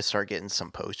 We need to start getting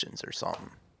some potions or something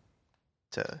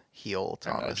to heal I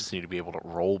Thomas. just need to be able to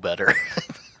roll better.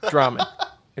 Drummond,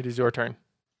 it is your turn.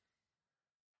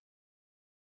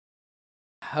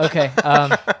 Okay.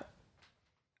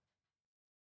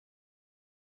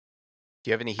 Do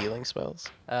you have any healing spells?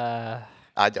 I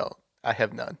don't. I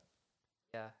have none.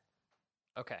 Yeah.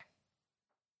 Okay.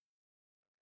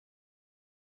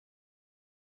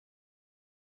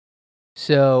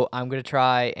 So I'm gonna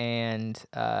try and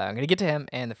I'm gonna get to him,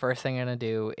 and the first thing I'm gonna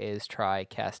do is try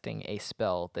casting a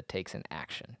spell that takes an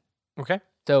action. Okay.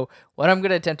 So what I'm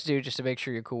gonna attempt to do, just to make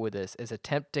sure you're cool with this, is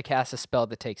attempt to cast a spell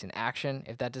that takes an action.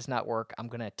 If that does not work, I'm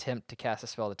gonna attempt to cast a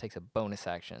spell that takes a bonus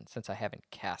action, since I haven't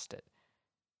cast it.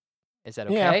 Is that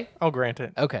okay? Yeah, I'll grant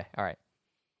it. Okay. All right.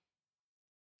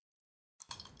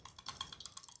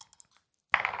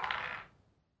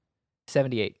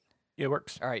 $78. It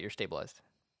works. All right, you're stabilized.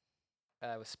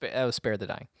 I was spared the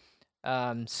dying.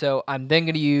 So I'm then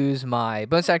going to use my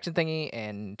bonus action thingy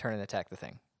and turn and attack the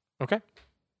thing. Okay.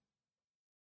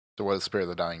 So what does Spare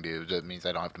the Dying do? That means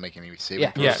I don't have to make any saving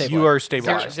Yeah, throws? Yes, stabilized. you are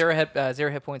Zero, stabilized. zero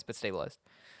hit points, but stabilized.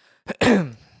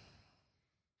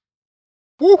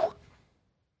 Woo!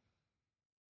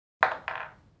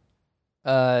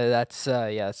 That's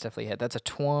definitely a hit. That's a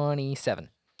 27.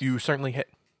 You certainly hit.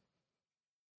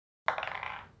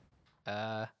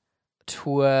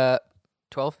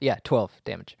 12? Yeah, 12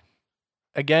 damage.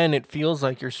 Again, it feels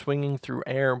like you're swinging through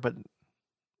air, but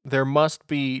there must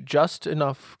be just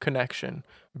enough connection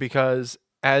because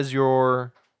as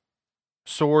your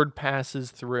sword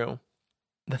passes through,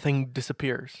 the thing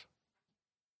disappears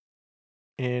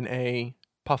in a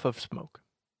puff of smoke.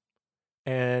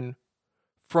 And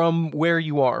from where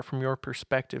you are, from your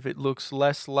perspective, it looks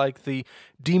less like the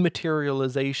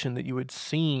dematerialization that you had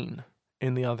seen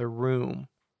in the other room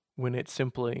when it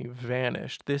simply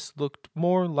vanished. This looked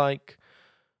more like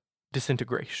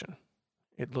disintegration.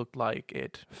 It looked like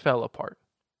it fell apart.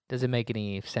 Does it make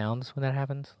any sounds when that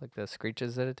happens? Like the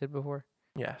screeches that it did before?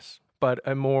 Yes, but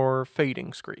a more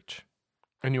fading screech.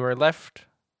 And you are left,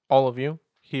 all of you,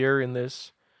 here in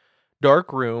this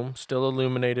dark room, still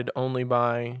illuminated only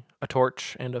by a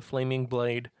torch and a flaming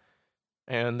blade,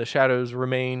 and the shadows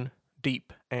remain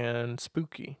deep and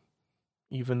spooky,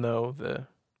 even though the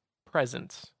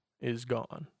presence is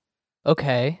gone.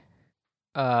 Okay.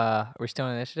 Are we still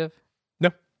on initiative?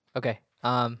 No. Okay.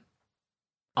 I'm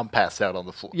passed out on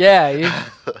the floor. Yeah, you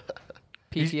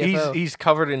He's, PTFO. he's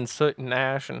covered in soot and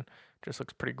ash and just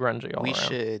looks pretty grungy all We around.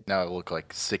 should Now I look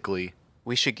like sickly.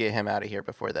 get him out of here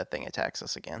before that thing attacks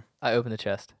us again. I open the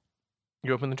chest.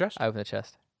 You open the chest? I open the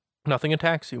chest. Nothing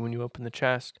attacks you when you open the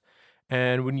chest.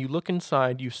 And when you look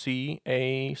inside, you see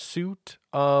a suit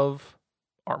of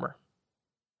armor.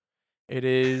 It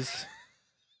is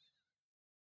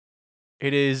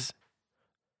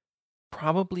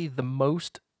probably the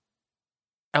most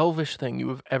elvish thing you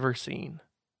have ever seen.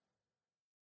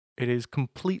 It is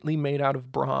completely made out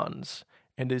of bronze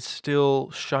and is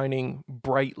still shining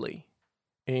brightly.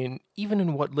 Even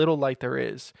in what little light there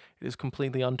is, it is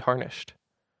completely untarnished.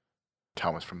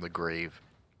 Thomas from the grave.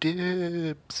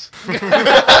 Dibs.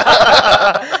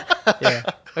 Yeah.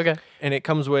 Okay. And it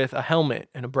comes with a helmet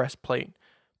and a breastplate,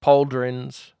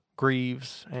 pauldrons,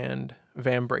 greaves, and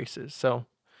vambraces. So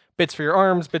bits for your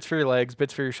arms, bits for your legs,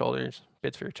 bits for your shoulders,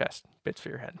 bits for your chest, bits for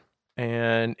your head.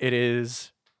 And it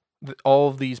is, all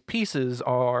of these pieces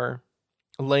are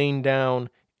laying down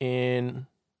in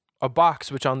a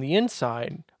box, which on the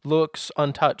inside looks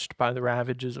untouched by the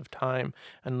ravages of time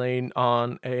and laid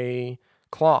on a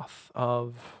cloth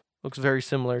looks very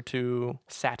similar to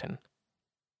satin.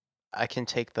 I can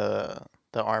take the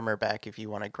armor back if you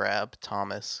want to grab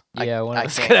Thomas. Yeah, one of I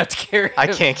us can't- gonna have to carry I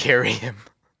him. can't carry him.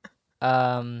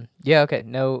 Yeah, okay.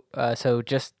 No, so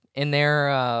just in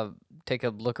there, take a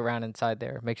look around inside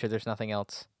there. Make sure there's nothing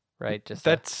else, right? Just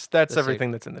That's the suit.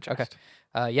 everything that's in the chest.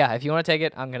 okay. Yeah, if you want to take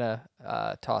it, I'm gonna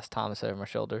toss Thomas over my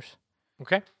shoulders,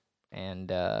 Okay, and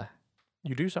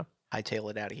you do so. Hightail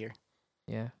it out of here.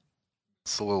 yeah.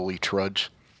 Slowly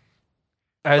trudge.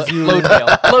 As you Low tail,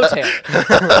 low tail.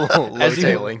 As you-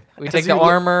 Low-tailing. We As take you the look-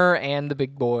 armor and the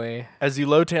big boy. As you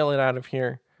low tail it out of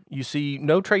here, you see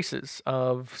no traces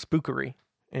of spookery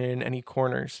in any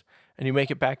corners, and you make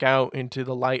it back out into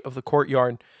the light of the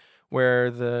courtyard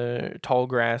where the tall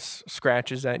grass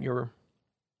scratches at your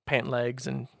pant legs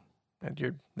and at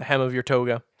the hem of your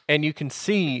toga, and you can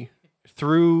see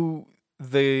through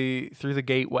the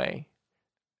gateway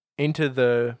into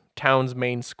the town's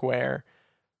main square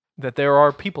that there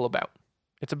are people about.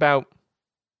 It's about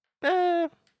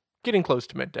getting close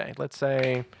to midday. Let's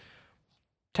say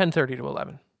 10:30 to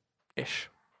 11-ish.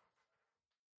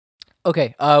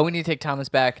 Okay, we need to take Thomas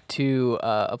back to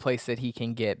a place that he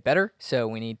can get better. So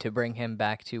we need to bring him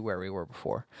back to where we were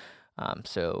before.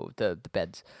 So the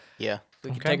beds. Yeah. We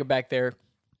can Okay. take him back there.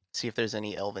 See if there's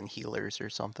any elven healers or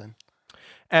something.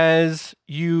 As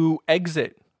you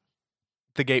exit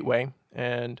the gateway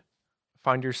and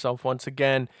find yourself once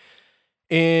again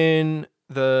in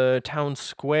the town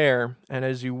square, and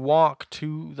as you walk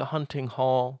to the hunting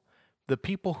hall, the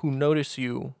people who notice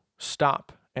you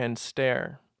stop and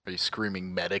stare. Are you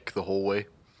screaming medic the whole way?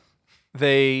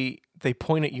 They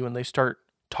point at you and they start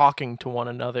talking to one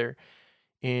another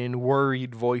in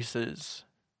worried voices.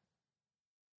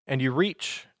 And you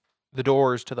reach the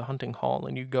doors to the hunting hall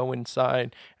and you go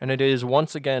inside, and it is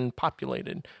once again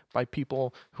populated by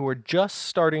people who are just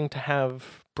starting to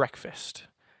have breakfast.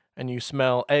 And you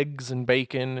smell eggs and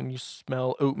bacon, and you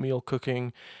smell oatmeal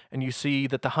cooking, and you see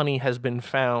that the honey has been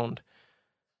found.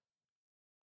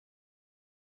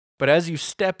 But as you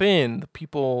step in, the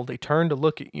people, they turn to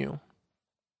look at you.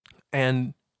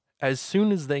 And as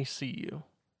soon as they see you,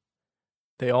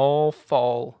 they all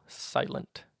fall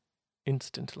silent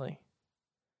instantly.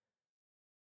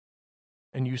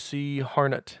 And you see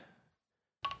Harnett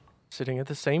sitting at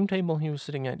the same table he was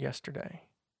sitting at yesterday.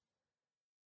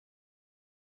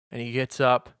 And he gets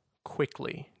up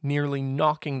quickly, nearly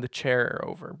knocking the chair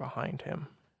over behind him.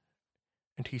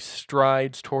 And he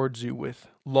strides towards you with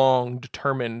long,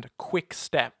 determined, quick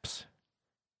steps.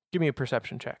 Give me a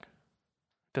perception check.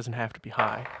 Doesn't have to be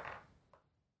high.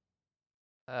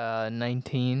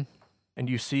 19. And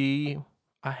you see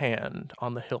a hand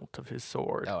on the hilt of his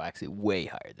sword. Oh, actually, way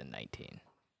higher than 19.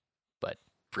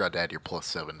 Forgot to add your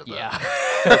 +7 to that.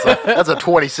 Yeah. That's a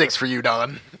 26 for you,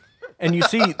 Don. And you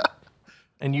see,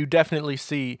 and you definitely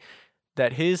see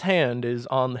that his hand is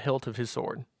on the hilt of his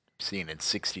sword. Seen in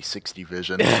 60/60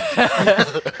 vision.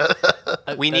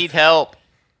 We need help.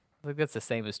 I think that's the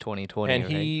same as 2020.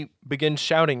 And he begins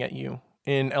shouting at you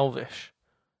in Elvish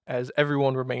as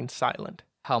everyone remains silent.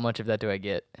 How much of that do I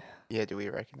get? Yeah, do we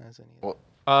recognize any of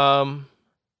Well, Um,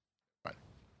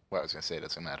 what I was going to say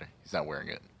doesn't matter. He's not wearing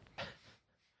it.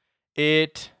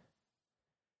 it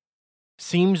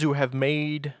seems you have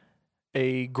made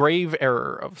a grave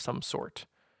error of some sort.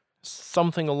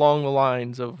 Something along the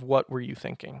lines of, what were you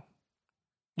thinking?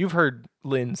 You've heard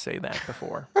Lynn say that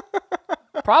before.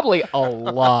 Probably a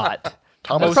lot.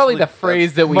 Thomas, That's probably the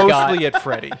phrase that we got. Mostly at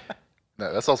Freddy.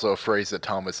 No, that's also a phrase that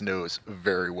Thomas knows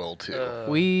very well, too.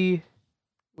 We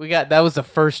got, that was the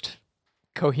first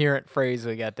coherent phrase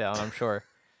we got down, I'm sure.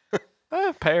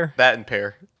 Pear. that and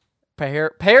pear.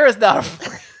 Pear is not a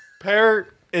phrase.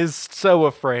 Pear is so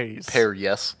a phrase. Pear,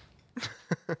 yes.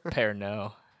 Pear,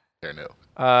 no. Pear,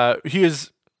 no.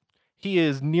 He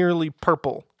is nearly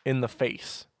purple in the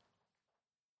face.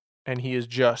 And he is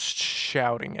just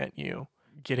shouting at you,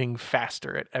 getting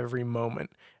faster at every moment,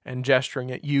 and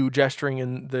gesturing at you, gesturing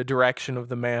in the direction of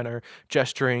the manor,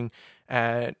 gesturing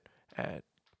at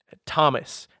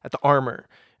Thomas, at the armor,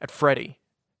 at Freddy.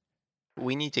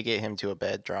 We need to get him to a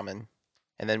bed, Drummond,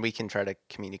 and then we can try to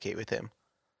communicate with him.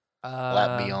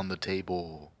 Slap me on the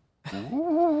table.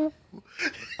 So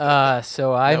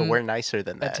No, I'm we're nicer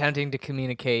than that. attempting to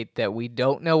communicate that we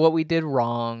don't know what we did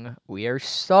wrong. We are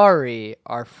sorry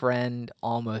our friend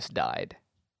almost died.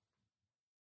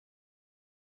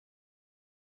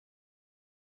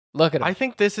 Look at him. I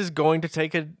think this is going to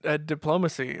take a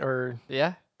diplomacy, or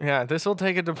Yeah? yeah, this will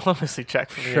take a diplomacy check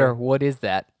from you. Sure. What is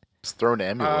that? Just throw an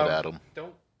amulet Um, at him.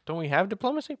 Don't we have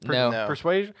diplomacy? No. No.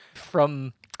 Persuasion.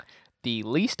 From the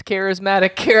least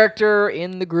charismatic character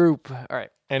in the group. All right.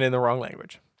 And in the wrong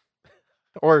language,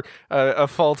 or a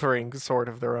faltering sort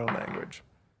of their own language.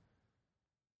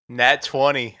 Nat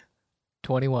 20.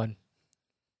 21.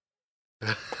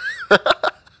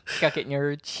 Got getting your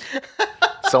urge.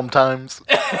 Sometimes,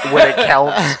 when it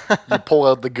counts, you pull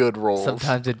out the good rolls.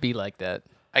 Sometimes it'd be like that.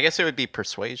 I guess it would be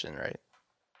persuasion, right?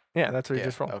 Yeah, that's what he Yeah,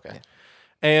 just rolled. Okay.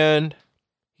 And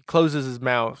he closes his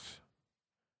mouth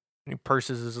and he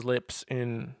purses his lips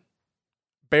in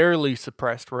barely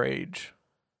suppressed rage,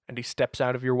 and he steps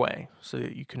out of your way so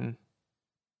that you can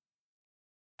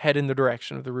head in the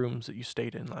direction of the rooms that you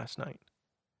stayed in last night.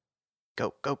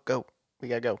 Go, go, go. We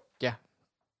gotta go.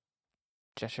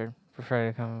 Gesture for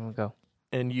Freddy to come and go.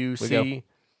 And you We go. see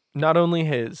not only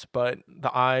his, but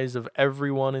the eyes of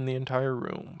everyone in the entire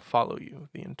room follow you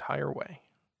the entire way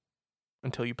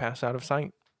until you pass out of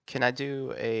sight. Can I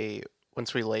do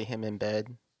once we lay him in bed,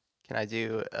 can I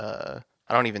do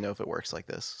I don't even know if it works like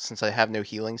this since I have no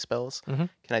healing spells. Mhm.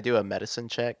 Can I do a medicine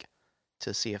check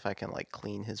to see if I can like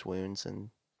clean his wounds and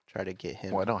try to get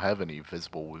him? Well, I don't have any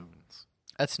visible wounds.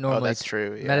 That's Oh, normally that's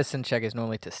true. Yeah. medicine check is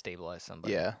normally to stabilize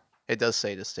somebody. Yeah. It does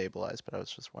say to stabilize, but I was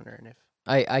just wondering if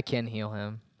I can heal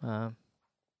him. Well,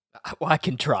 I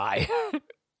can try.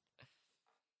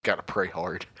 Gotta pray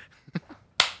hard.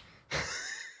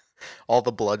 all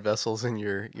the blood vessels in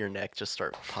your neck just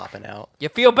start popping out. You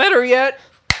feel better yet?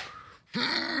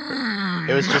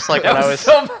 It was just like That when I was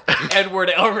was some Edward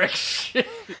Elric shit.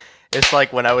 it's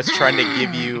like when I was trying to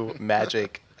give you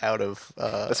magic out of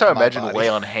That's how I my imagine body. lay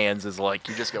on hands is like.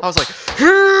 You just go. I was like,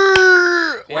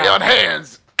 lay on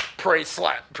hands. Pray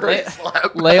slap. Pray Lay-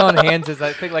 slap. Lay on hands is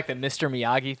I think like the Mr.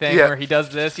 Miyagi thing Yeah. where he does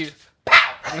this. You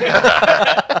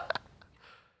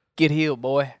get healed,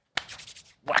 boy.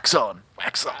 Wax on.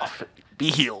 Wax off. Be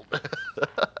healed.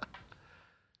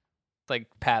 It's like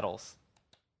paddles.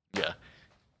 Yeah.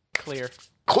 Clear.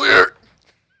 Clear.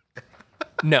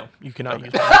 No, you cannot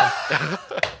use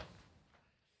that.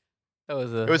 That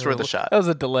was a. It was worth a shot. That was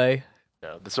a delay.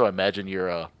 No, that's what I imagine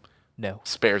your No.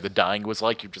 spare the dying was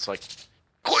like. You're just like.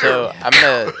 Clear. So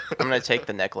I'm gonna take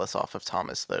the necklace off of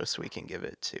Thomas though, so we can give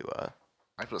it to.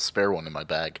 I have a spare one in my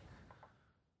bag.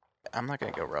 I'm not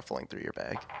gonna go ruffling through your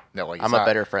bag. No, like I'm a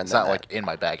better friend It's than not that. like in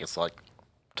my bag. It's like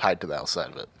tied to the outside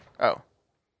of it. Oh,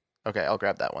 okay. I'll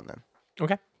grab that one then.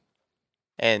 Okay.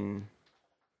 And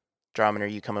Drummond, are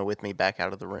you coming with me back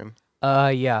out of the room?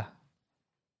 Yeah.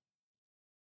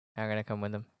 I'm gonna come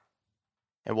with him.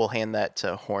 And we'll hand that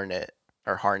to Hornet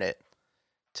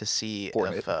to see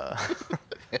Hornet. if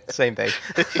same thing.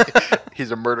 He's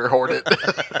a murder hornet.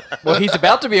 Well, he's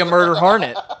about to be a murder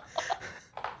hornet.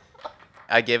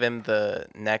 I give him the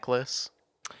necklace.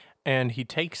 And he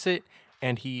takes it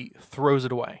and he throws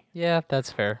it away. Yeah,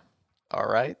 that's fair. All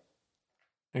right.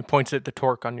 And he points at the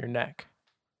torque on your neck.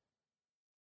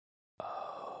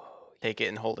 Take it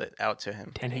and hold it out to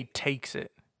him. And he takes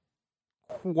it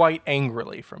quite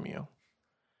angrily from you.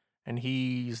 And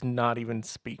he's not even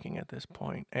speaking at this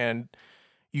point. And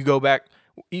you go back,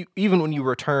 even when you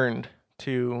returned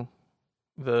to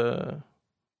the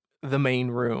main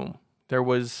room, there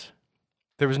was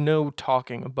no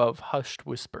talking above hushed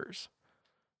whispers.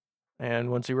 And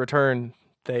once he returned,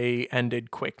 they ended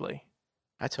quickly.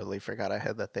 I totally forgot I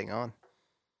had that thing on.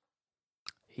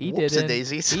 He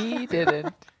Whoopsie-daisies. didn't. He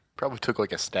didn't. Probably took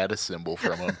like a status symbol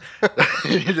from him.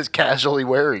 You're just casually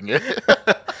wearing it.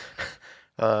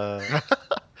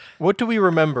 What do we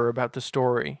remember about the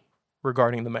story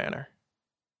regarding the manor?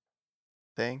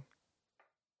 Thing.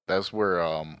 That's where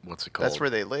what's it called? That's where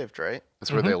they lived, right?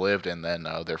 That's where they lived, and then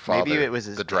their father, Maybe it was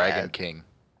his the Dragon dad. King.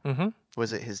 Mm-hmm.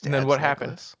 Was it his dad's And then what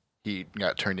happened? necklace? He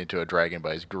got turned into a dragon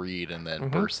by his greed, and then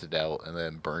Mhm. bursted out, and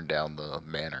then burned down the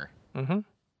manor. Mm-hmm. And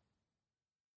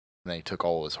then he took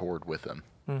all his hoard with him.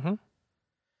 Mm-hmm.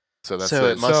 So that's So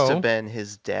his it must So- have been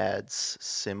his dad's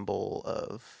symbol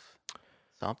of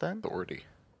something. authority.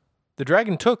 The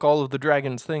dragon took all of the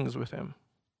dragon's things with him.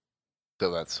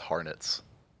 So that's Harnet's.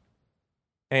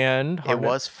 And It Harnet-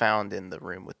 was found in the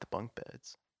room with the bunk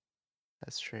beds.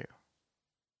 That's true.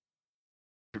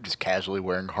 You're just casually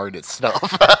wearing Harnet's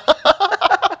stuff.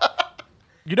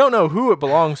 You don't know who it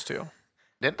belongs to.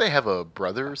 Didn't they have a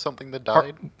brother or something that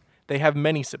died? They have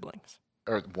many siblings.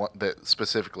 Or one that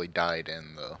specifically died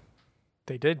in the...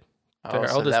 They did. Oh, Their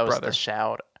so eldest that was brother. the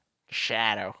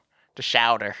shadow. The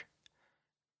shouter.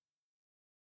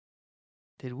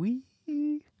 Did we?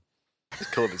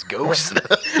 Just killed his ghost.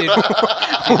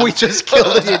 We just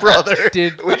killed his brother.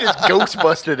 Did We just ghost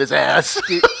busted his ass.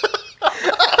 did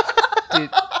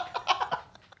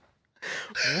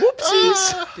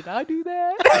Whoopsies. did I do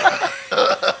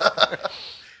that?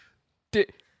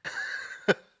 did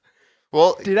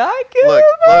Well, did I kill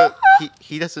look, him?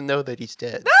 he doesn't know that he's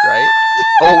dead, right?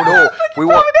 Oh no! We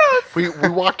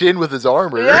walked in with his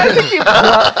armor. Yeah, I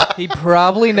think he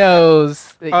probably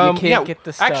knows that you can't get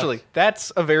the stuff. Actually,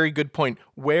 that's a very good point.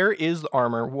 Where is the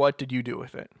armor? What did you do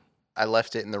with it? I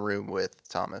left it in the room with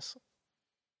Thomas.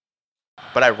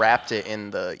 But I wrapped it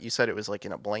in you said it was like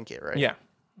in a blanket, right? Yeah,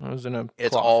 it was in a. It's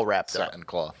cloth. all wrapped up. Satin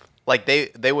cloth. Like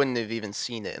they wouldn't have even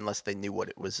seen it unless they knew what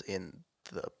it was in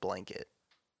the blanket.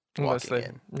 unless walking they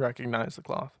in. recognize the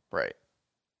cloth. Right.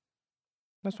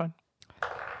 That's fine.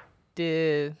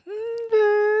 Did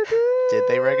Did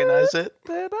they recognize it?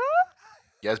 Did I?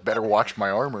 You guys better watch my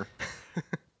armor.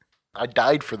 I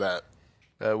died for that.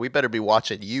 We better be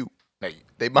watching you. Hey,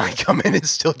 They might come in and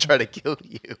still try to kill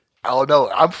you. oh no,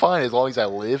 I'm fine as long as I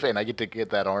live and I get to get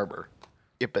that armor.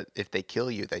 Yeah, but if they kill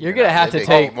you, then You're you're gonna not have to living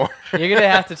take- anymore. You're gonna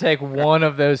have to take one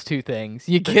of those two things.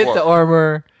 You get the Well-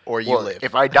 armor. or you Well, live.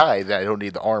 if I die, then I don't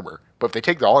need the armor. But if they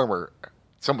take the armor,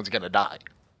 someone's gonna die.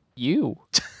 You.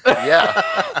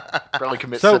 Yeah. Probably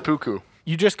commit So- seppuku.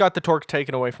 You just got the torque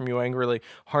taken away from you angrily.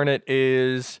 Harnett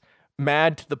is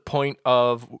mad to the point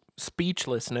of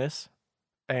speechlessness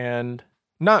and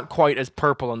not quite as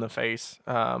purple in the face.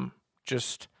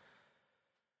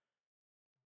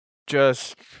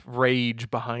 Just rage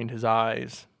behind his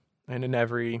eyes and in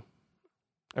every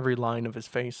line of his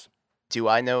face. Do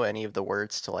I know any of the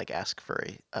words to like ask for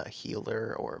a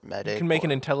healer or medic? You can make an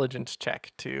or- intelligence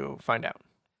check to find out.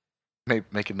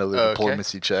 Make another Okay.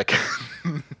 diplomacy check.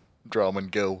 Draw 'em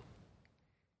and go.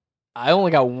 I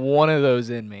only got one of those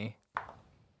in me.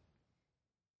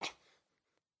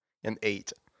 an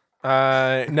 8.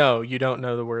 No, you don't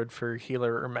know the word for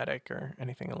healer or medic or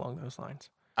anything along those lines.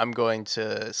 I'm going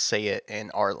to say it in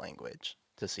our language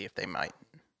to see if they might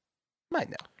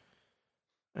know.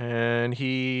 And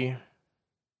he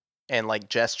And like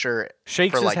gesture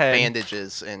shakes for his like head.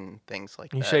 bandages and things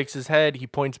like He that. shakes his head. He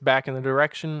points back in the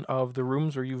direction of the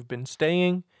rooms where you've been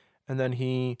staying, and then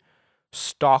he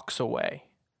stalks away.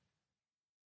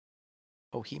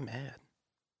 Oh, he mad.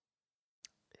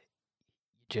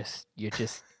 You're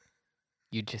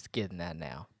just getting that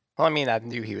now. Well, I mean, I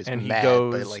knew he was And he mad,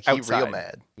 goes but like he real outside.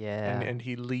 mad. Yeah. And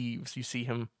he leaves. You see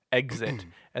him exit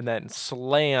and then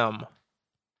slam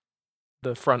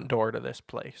the front door to this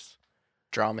place.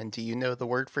 Drummond, do you know the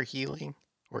word for healing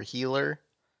or healer?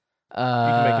 You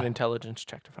can make Uh, an intelligence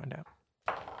check to find out.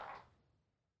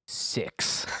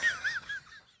 6.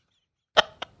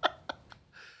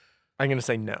 I'm going to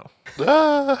say no.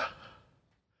 Ah.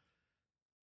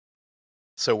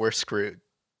 So we're screwed.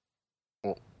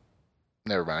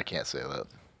 Never mind, I can't say that.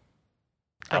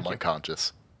 Thank I'm you.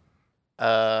 unconscious.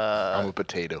 I'm I'm a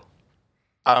potato.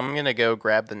 gonna go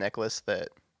grab the necklace that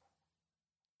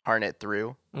Harnett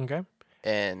threw Okay.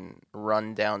 and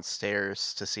run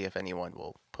downstairs to see if anyone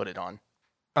will put it on.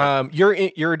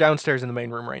 You're downstairs in the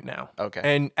main room right now. Okay.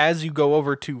 And as you go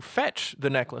over to fetch the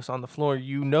necklace on the floor,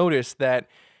 you notice that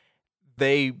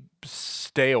they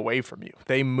stay away from you.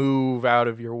 They move out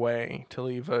of your way to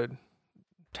leave a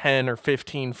 10 or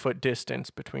 15 foot distance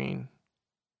between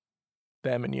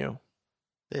them and you.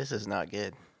 This is not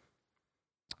good.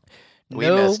 We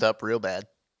No, messed up real bad.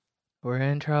 we're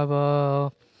in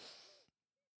trouble.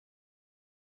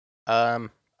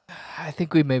 I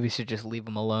think we maybe should just leave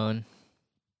him alone.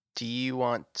 Do you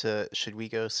want to? Should we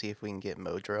go see if we can get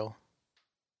Modrill?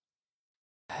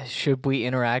 Should we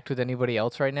interact with anybody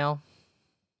else right now?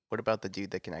 What about the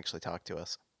dude that can actually talk to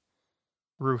us,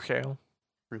 Ruchale.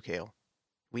 Rukale?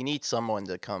 We need someone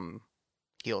to come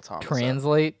heal Thomas. up.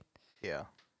 Translate? Yeah.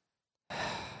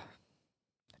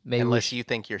 Maybe we Unless you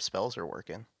think your spells are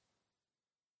working.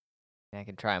 I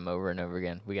can try them over and over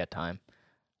again. We got time.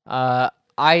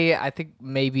 I think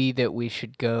maybe that we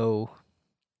should go.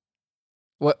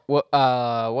 What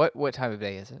time of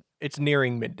day is it? It's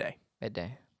nearing midday.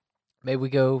 Midday. Maybe we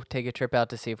go take a trip out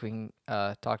to see if we can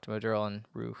talk to Modrill and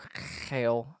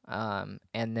Ruchale.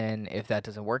 And then if that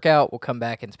doesn't work out, we'll come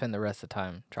back and spend the rest of the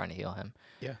time trying to heal him.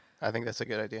 I think that's a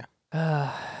good idea.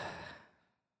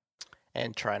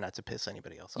 And try not to piss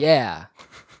anybody else off. Yeah.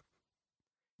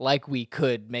 Like we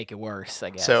could make it worse, I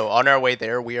guess. So on our way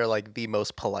there, we are like the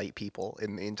most polite people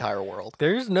in the entire world.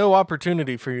 There's no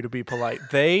opportunity for you to be polite.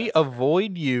 They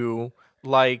avoid you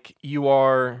like you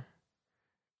are,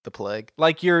 The plague.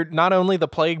 like you're not only the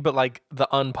plague, but like the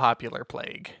unpopular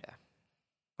plague. Yeah.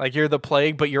 Like you're the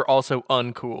plague, but you're also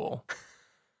uncool.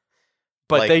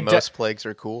 But like they most plagues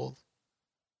are cool.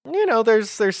 you know, there's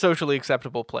socially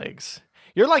acceptable plagues.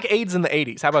 You're like AIDS in the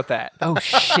 80s. How about that? Oh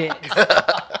shit.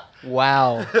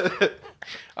 Wow.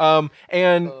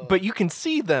 But you can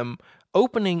see them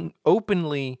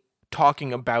openly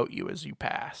talking about you as you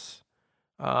pass.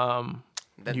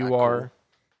 They're You not are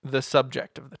cool. the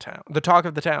subject of the town, the talk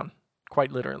of the town,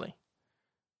 quite literally.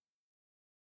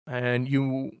 And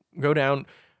you go down.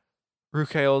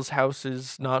 Ruchale's house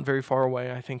is not very far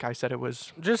away. I think I said it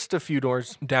was just a few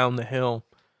doors down the hill.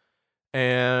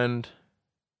 And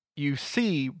you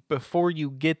see before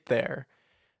you get there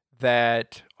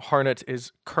that Harnett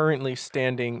is currently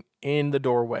standing in the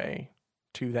doorway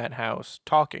to that house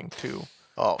talking to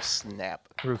Oh snap!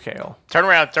 Ruchale. Turn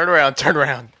around! Turn around! Turn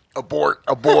around! Abort,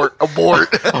 abort, abort.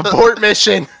 Abort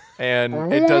mission.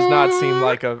 And it does not seem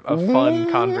like a fun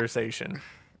conversation.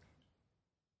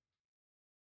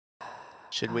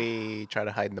 Should we try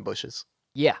to hide in the bushes?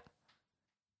 Yeah.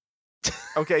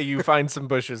 Okay, you find some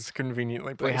bushes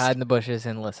conveniently We placed. hide in the bushes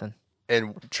and listen.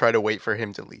 And try to wait for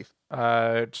him to leave.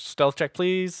 Stealth check,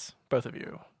 please. Both of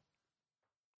you. Look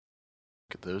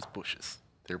at those bushes.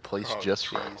 They're placed Oh,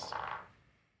 just right. jeez.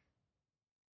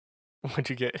 What'd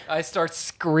you get? I start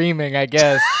screaming, I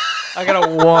guess. I got a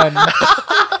 1.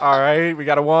 All right, we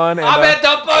got a 1. And, I'm at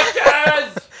the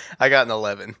bushes! I got an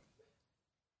 11.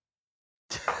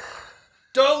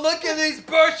 Don't look at these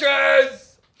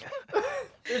bushes!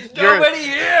 There's You're- nobody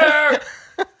here!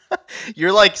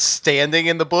 You're like standing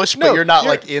in the bush, No, but you're not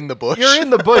you're- like in the bush. You're in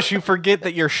the bush. You forget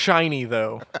that you're shiny,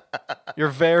 though. You're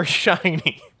very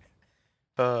shiny.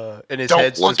 And his Don't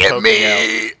head's look just at poking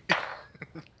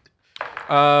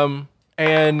out. me!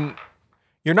 And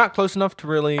you're not close enough to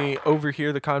really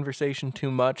overhear the conversation too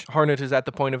much. Harnett is at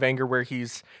the point of anger where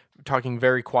he's talking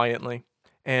very quietly.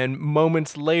 And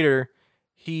moments later,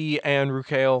 he and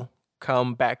Rukael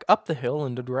come back up the hill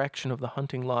in the direction of the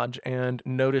hunting lodge and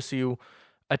notice you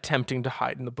attempting to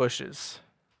hide in the bushes.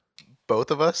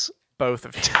 Both of us? Both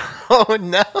of you. Oh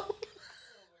no!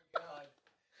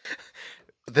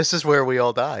 This is where we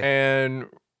all die. And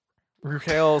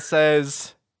Rukael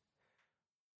says,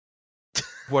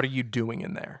 "What are you doing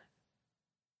in there?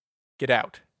 Get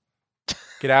out.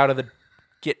 Get out of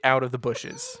the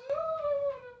bushes."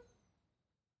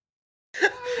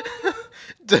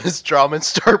 Does Drummond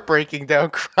start breaking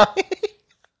down crying?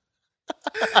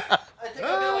 I think I've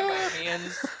got like my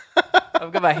hands.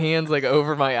 I've got my hands like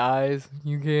over my eyes.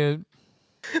 You can't.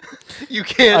 You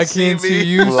can't I see can't me. see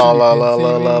you. La so la you la can't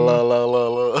la see la me. la la la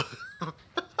la.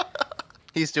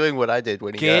 He's doing what I did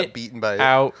when he Get got beaten by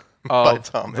Out By of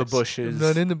Thomas. the bushes. I'm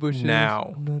not in the bushes.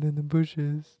 now. I'm not in the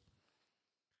bushes.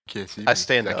 Can't see me. I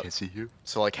stand I up. can't see you.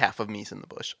 So like half of me's in the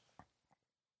bush.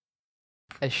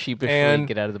 I sheepishly And-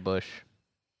 get out of the bush.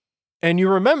 And you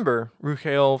remember,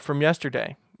 Rukael, from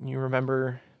yesterday. You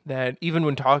remember that even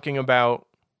when talking about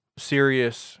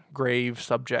serious, grave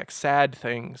subjects, sad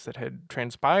things that had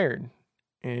transpired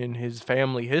in his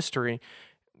family history,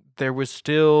 there was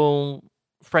still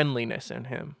friendliness in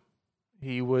him.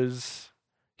 He was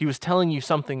telling you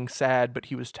something sad, but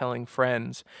he was telling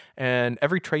friends, and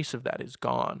every trace of that is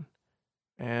gone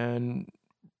and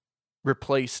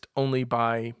replaced only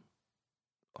by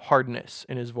hardness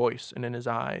in his voice and in his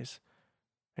eyes.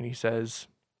 And he says,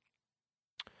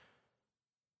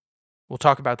 "We'll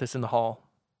talk about this in the hall."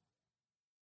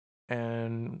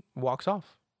 And walks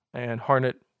off. And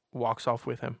Harnett walks off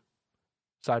with him,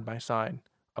 side by side,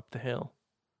 up the hill.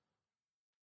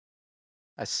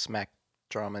 I smack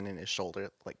Drummond in his shoulder,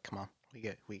 like, come on,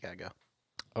 we gotta go.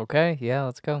 Okay, yeah,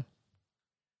 let's go.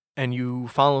 And you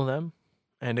follow them.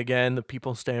 And again, the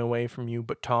people stay away from you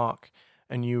but talk.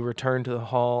 And you return to the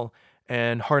hall,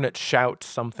 and Harnett shouts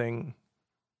something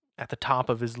at the top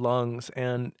of his lungs,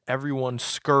 and everyone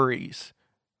scurries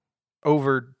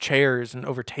over chairs and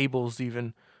over tables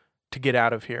even to get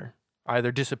out of here,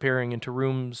 either disappearing into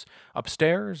rooms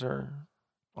upstairs or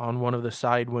on one of the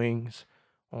side wings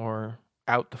or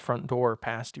out the front door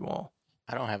past you all.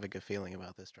 I don't have a good feeling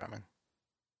about this, Drummond.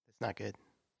 It's not good.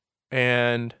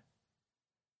 And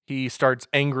he starts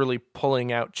angrily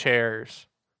pulling out chairs,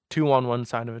 2 on one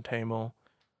side of a table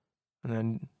and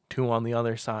then 2 on the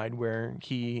other side where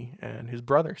he and his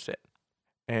brother sit.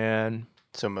 And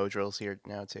So Modril's here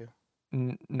now too.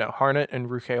 no, Harnett and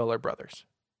Rukael are brothers.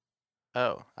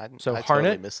 Oh, I So I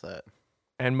totally Harnett- missed that.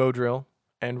 And Modril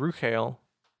and Rukael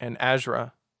and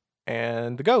Azra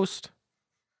and the ghost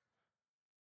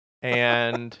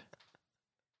and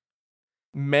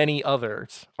many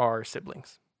others are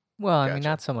siblings. Well, I mean, Gotcha.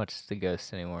 not so much the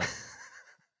ghost anymore.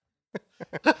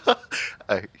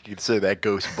 I could say that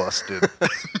ghost busted.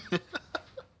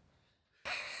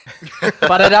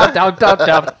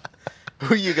 Ba-da-dum-dum-dum-dum.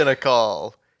 Who you gonna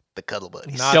call? The Cuddle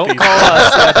Buddies. Not Don't these call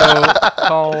us. Yeah, don't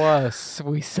call us.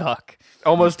 We suck.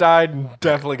 Almost died and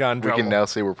definitely got in We trouble. can now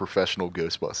say we're professional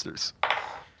Ghostbusters.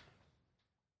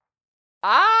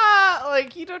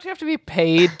 Like, you don't have to be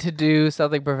paid to do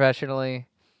something professionally.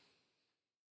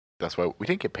 That's why we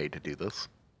didn't get paid to do this.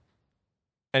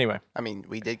 Anyway, I mean,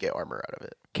 we did get armor out of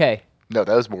it. Okay. No,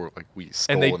 that was more like we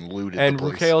stole they- and looted and the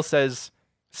place. Rukael says,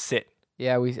 "Sit."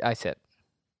 Yeah, I said,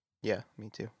 Yeah, me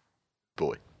too.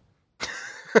 Boy.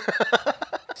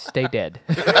 stay dead.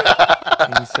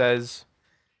 And he says,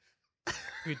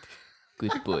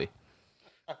 Good boy.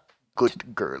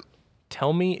 Good girl.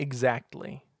 "Tell me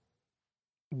exactly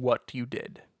what you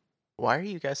did. Why are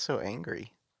you guys so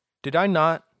angry? Did I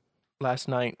not last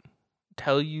night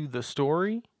tell you the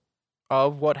story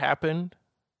of what happened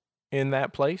in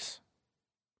that place?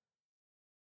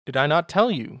 Did I not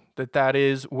tell you that that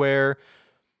is where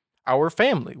our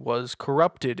family was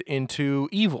corrupted into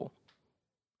evil?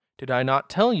 Did I not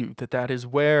tell you that that is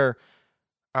where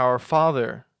our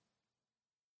father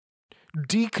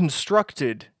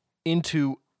deconstructed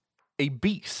into a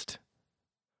beast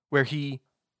where he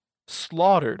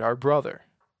slaughtered our brother,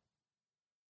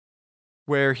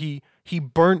 where he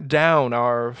burnt down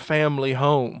our family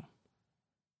home.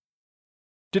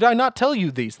 Did I not tell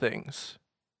you these things?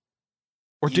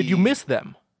 Or did you miss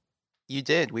them? You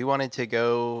did. We wanted to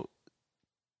go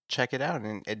check it out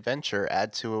and adventure,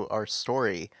 add to our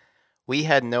story. We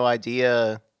had no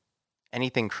idea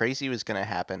anything crazy was going to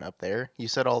happen up there. You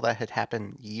said all that had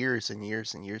happened years and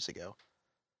years and years ago.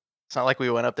 It's not like we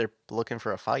went up there looking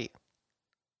for a fight.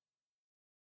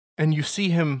 And you see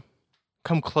him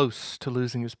come close to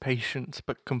losing his patience,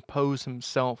 but compose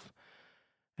himself.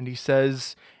 And he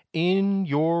says, in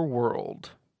your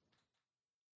world,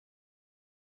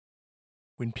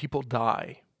 when people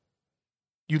die,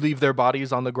 you leave their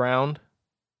bodies on the ground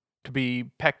to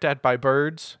be pecked at by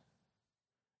birds.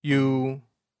 You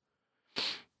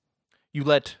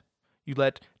let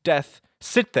death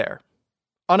sit there,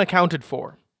 unaccounted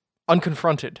for,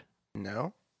 unconfronted.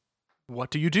 No, What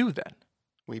do you do then?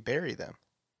 we bury them.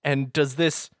 And does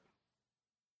this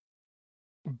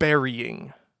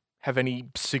burying have any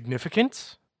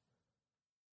significance?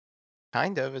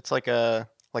 Kind of. It's like an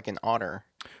honor.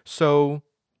 So,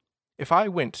 if I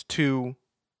went to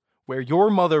where your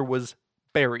mother was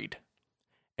buried,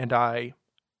 and I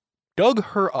dug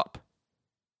her up,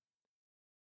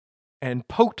 and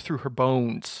poked through her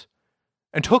bones,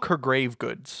 and took her grave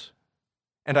goods,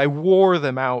 and I wore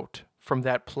them out from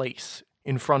that place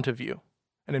in front of you,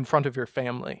 and in front of your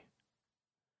family,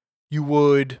 you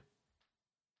would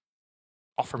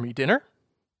offer me dinner?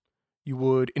 You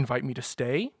would invite me to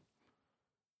stay?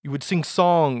 You would sing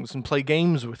songs and play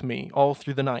games with me all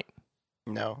through the night?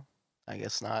 No, I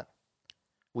guess not.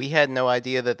 We had no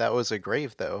idea that that was a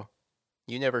grave, though.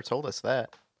 You never told us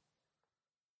that.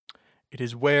 It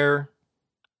is where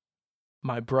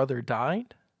my brother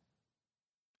died.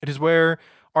 It is where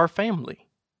our family,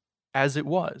 as it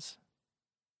was,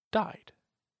 died.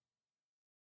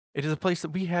 It is a place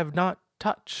that we have not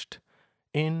touched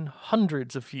in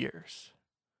hundreds of years,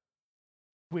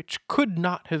 which could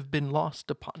not have been lost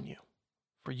upon you,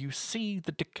 for you see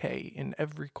the decay in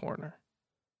every corner.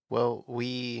 Well,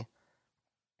 we,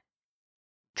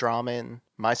 Draman,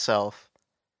 myself,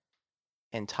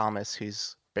 and Thomas,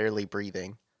 who's barely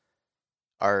breathing,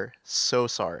 are so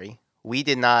sorry. We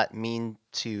did not mean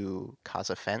to cause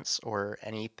offense or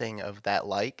anything of that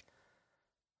like.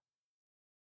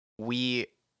 We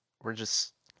were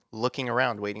just looking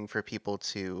around, waiting for people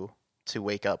to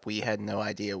wake up. We had no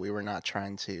idea. We were not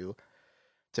trying to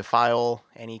defile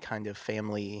any kind of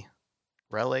family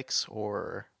relics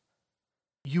or...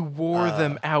 You wore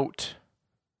them out.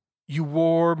 You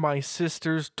wore my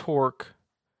sister's torque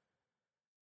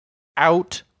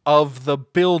out of the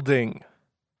building.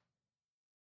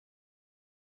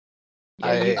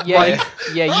 You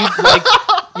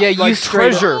straight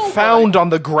treasure found on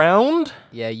the ground?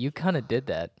 Yeah, you kind of did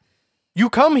that. You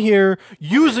come here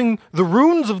using the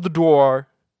runes of the Dwar,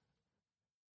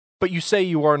 but you say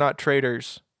you are not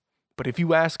traitors. But if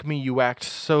you ask me, you act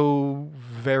so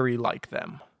very like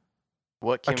them.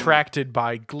 Attracted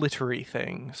by glittery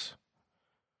things.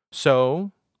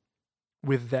 So,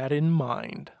 with that in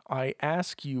mind, I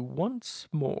ask you once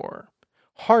more,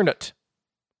 Harnett,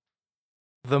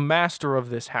 the master of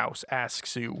this house,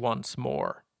 asks you once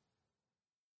more,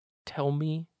 tell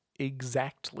me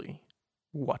exactly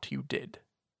what you did.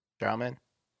 Draman?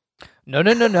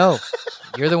 No.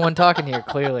 You're the one talking here,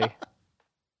 clearly.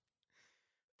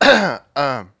 I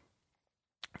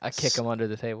kick him under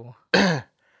the table.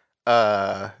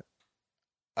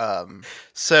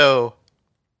 So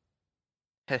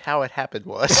how it happened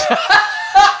was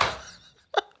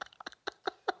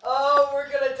Oh, we're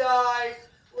gonna die.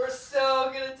 We're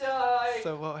so gonna die.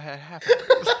 So what had happened?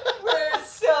 We're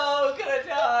so gonna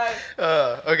die.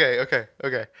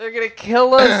 Okay. They're gonna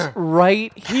kill us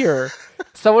right here.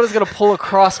 Someone is gonna pull a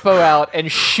crossbow out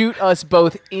and shoot us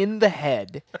both in the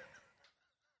head.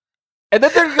 And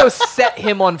then they're gonna go set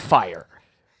him on fire.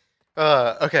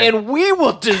 Okay. And we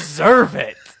will deserve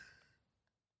it.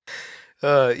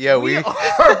 Yeah, We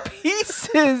are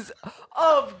pieces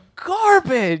of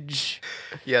garbage.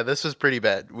 Yeah, this was pretty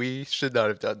bad. We should not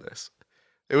have done this.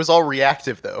 It was all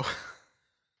reactive, though.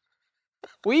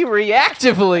 We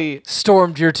reactively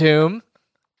stormed your tomb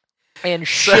and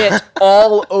shit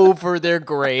all over their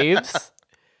graves.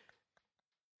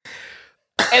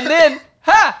 And then,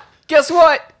 guess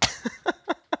what?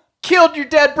 Killed your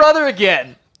dead brother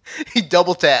again. He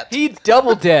double tapped. He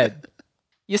double dead.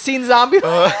 You seen Zombie?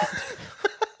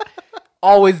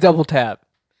 Always double tap.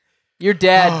 Your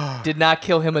dad did not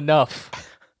kill him enough.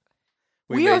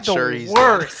 We are made sure the he's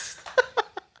worst.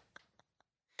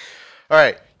 All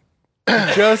right.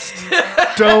 Just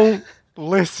don't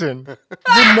listen.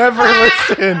 You never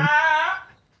listen.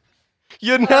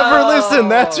 You never listen.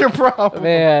 That's your problem.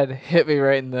 Man, hit me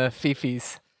right in the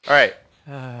fifis. All right.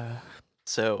 Uh,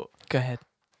 So go ahead.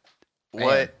 Man,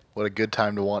 what? what a good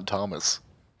time to want Thomas.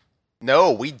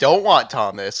 No, we don't want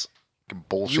Thomas. Can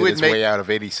bullshit You would his make- way out of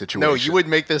any situation. No, you would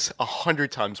make this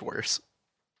 100 times worse.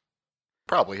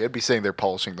 Probably. I'd be sitting there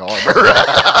polishing the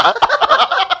armor.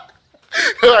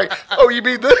 Like, oh, you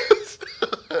mean this?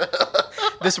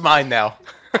 This is mine now.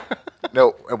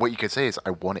 No, and what you could say is,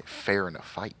 I won it fair in a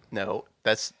fight. No,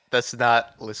 that's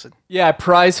not. Listen. Yeah, I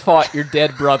prize fought your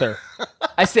dead brother.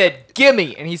 I said,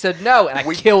 gimme, and he said no, and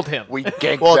I killed him. We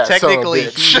ganked Well, that son of a technically,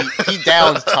 bitch. he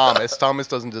downed Thomas. Thomas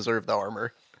doesn't deserve the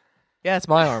armor. Yeah, it's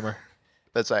my armor.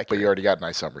 That's But accurate. you already got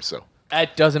nice armor, so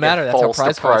It doesn't matter. it That's how falls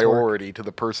prize the fights work. priority to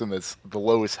the person that's the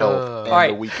lowest health and the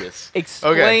Alright. weakest.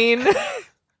 Explain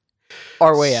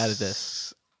our way out of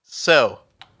this. So,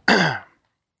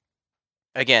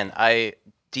 again, I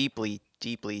deeply,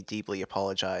 deeply, deeply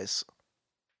apologize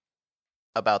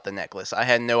about the necklace. I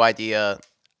had no idea.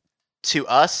 To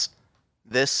us,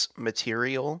 this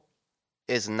material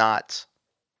is not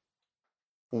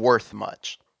worth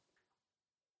much.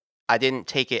 I didn't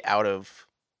take it out of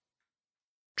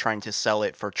trying to sell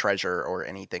it for treasure or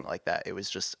anything like that. It was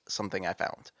just something I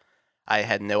found. I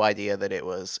had no idea that it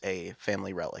was a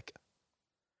family relic.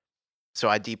 So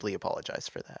I deeply apologize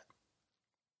for that.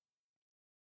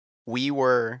 We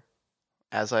were,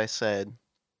 as I said,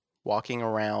 walking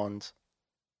around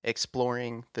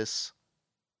exploring this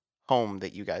home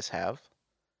that you guys have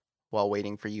while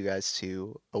waiting for you guys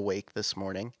to awake this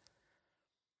morning.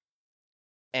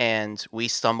 And we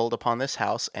stumbled upon this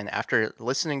house, and after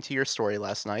listening to your story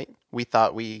last night, we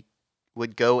thought we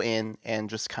would go in and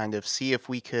just kind of see if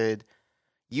we could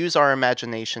use our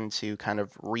imagination to kind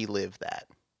of relive that.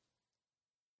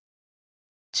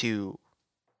 To,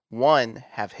 one,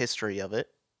 have history of it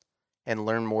and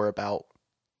learn more about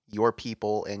your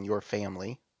people and your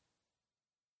family.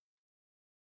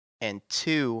 And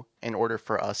two, in order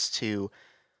for us to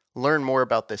learn more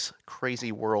about this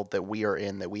crazy world that we are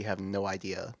in, that we have no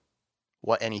idea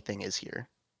what anything is here.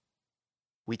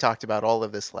 We talked about all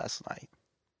of this last night.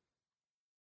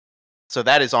 So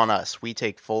that is on us. We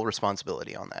take full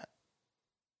responsibility on that.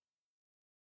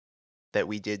 That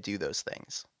we did do those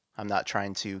things. I'm not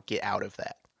trying to get out of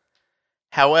that.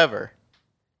 However,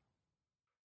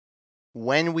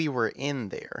 when we were in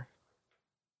there,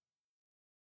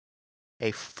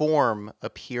 a form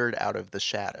appeared out of the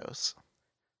shadows.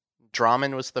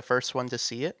 Drummond was the first one to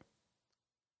see it,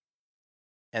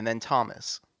 and then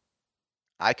Thomas.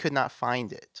 I could not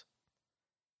find it,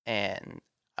 and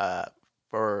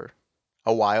for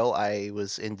a while I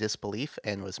was in disbelief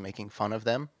and was making fun of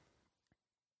them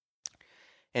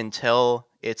until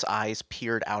its eyes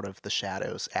peered out of the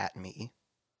shadows at me,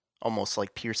 almost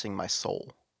like piercing my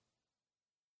soul.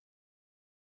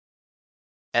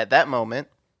 At that moment,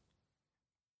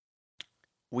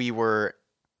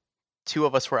 two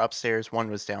of us were upstairs, one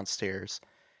was downstairs,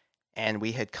 and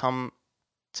we had come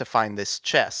to find this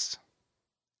chest.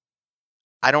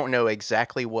 I don't know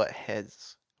exactly what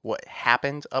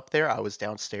happened up there. I was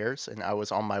downstairs and I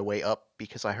was on my way up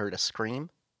because I heard a scream.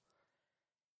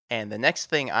 And the next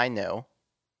thing I know,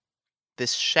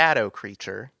 this shadow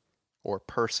creature or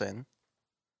person,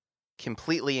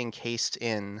 completely encased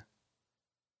in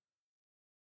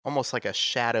almost like a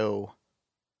shadow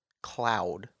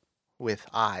cloud with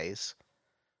eyes,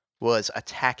 was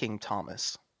attacking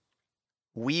Thomas.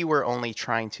 We were only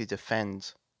trying to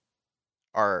defend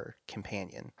our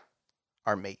companion,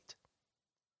 our mate.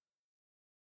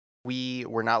 We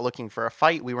were not looking for a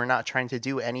fight. We were not trying to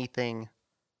do anything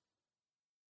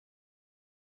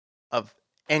of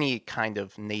any kind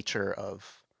of nature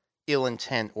of ill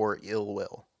intent or ill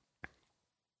will.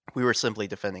 We were simply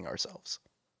defending ourselves.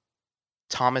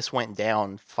 Thomas went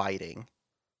down fighting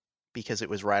because it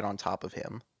was right on top of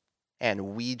him.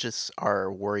 And we just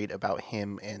are worried about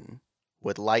him and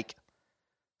would like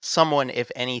someone,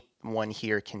 if anyone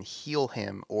here can heal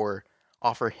him or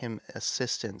offer him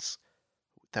assistance,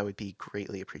 that would be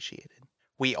greatly appreciated.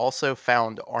 We also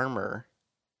found armor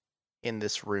in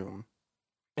this room.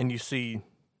 And you see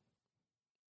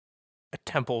a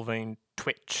temple vein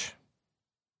twitch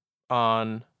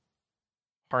on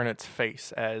Harnet's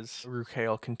face as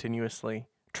Rukael continuously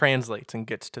translates and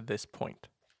gets to this point.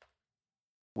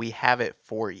 We have it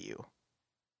for you.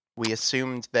 We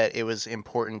assumed that it was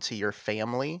important to your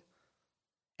family.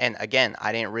 And again,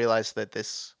 I didn't realize that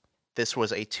this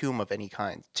was a tomb of any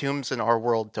kind. Tombs in our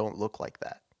world don't look like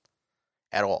that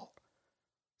at all.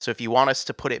 So if you want us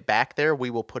to put it back there, we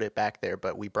will put it back there,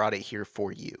 but we brought it here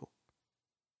for you.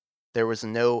 There was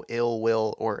no ill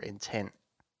will or intent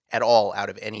at all out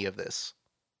of any of this.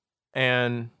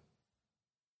 And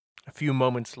a few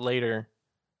moments later,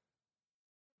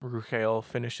 Rukael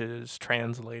finishes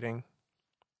translating.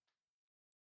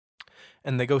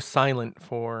 And they go silent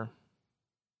for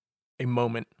a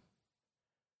moment.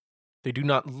 They do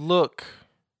not look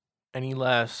any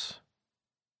less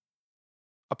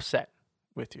upset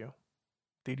with you.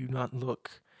 They do not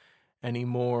look any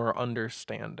more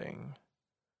understanding.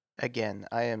 Again,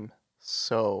 I am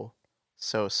so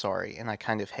sorry. And I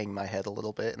kind of hang my head a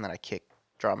little bit, and then I kick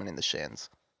Drummond in the shins.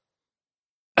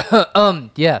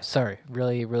 Yeah, sorry.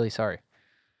 Really, really sorry.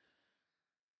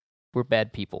 We're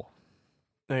bad people.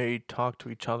 They talk to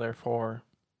each other for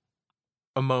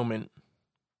a moment.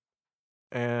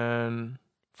 And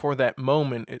for that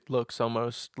moment, it looks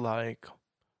almost like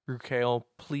Rukael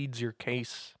pleads your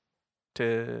case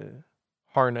to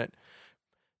Harnett.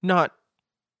 Not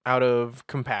out of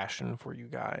compassion for you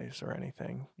guys or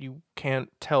anything. You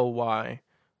can't tell why.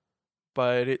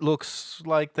 But it looks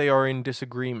like they are in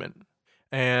disagreement.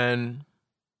 And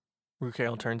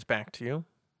Rukael turns back to you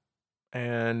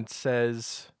and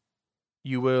says,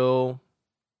 you will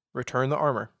return the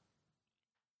armor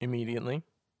immediately,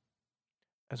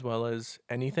 as well as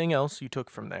anything else you took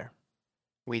from there.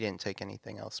 We didn't take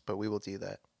anything else, but we will do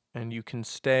that. And you can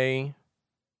stay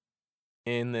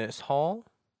in this hall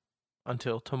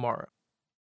until tomorrow.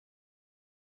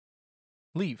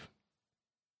 Leave.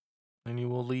 And you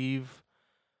will leave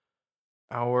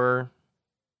our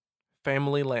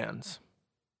family lands,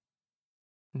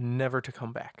 never to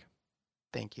come back.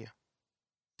 Thank you.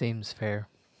 Seems fair.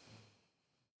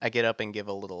 I get up and give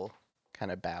a little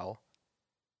kind of bow.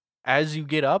 As you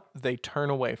get up, they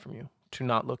turn away from you to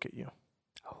not look at you.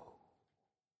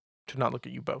 To not look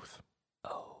at you both.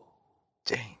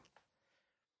 Dang.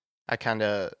 I kind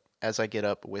of, as I get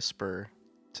up, whisper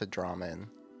to Drummond,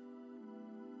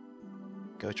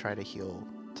 go try to heal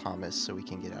Thomas so we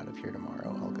can get out of here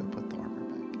tomorrow. I'll go put the armor back.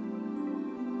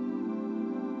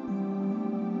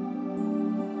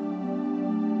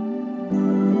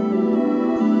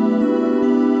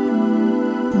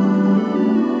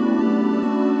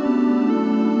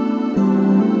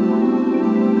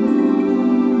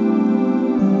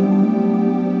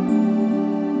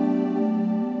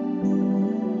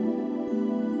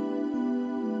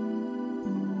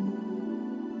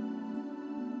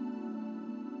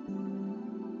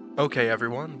 Okay,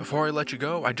 everyone, before I let you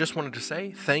go, I just wanted to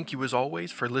say thank you as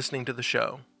always for listening to the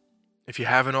show. If you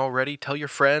haven't already, tell your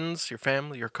friends, your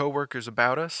family, your coworkers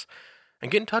about us,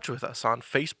 and get in touch with us on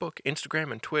Facebook,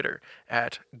 Instagram, and Twitter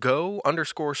at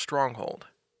go_stronghold.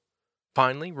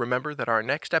 Finally, remember that our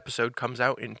next episode comes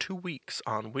out in 2 weeks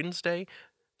on Wednesday,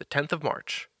 the 10th of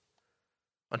March.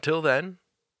 Until then,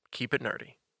 keep it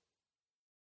nerdy.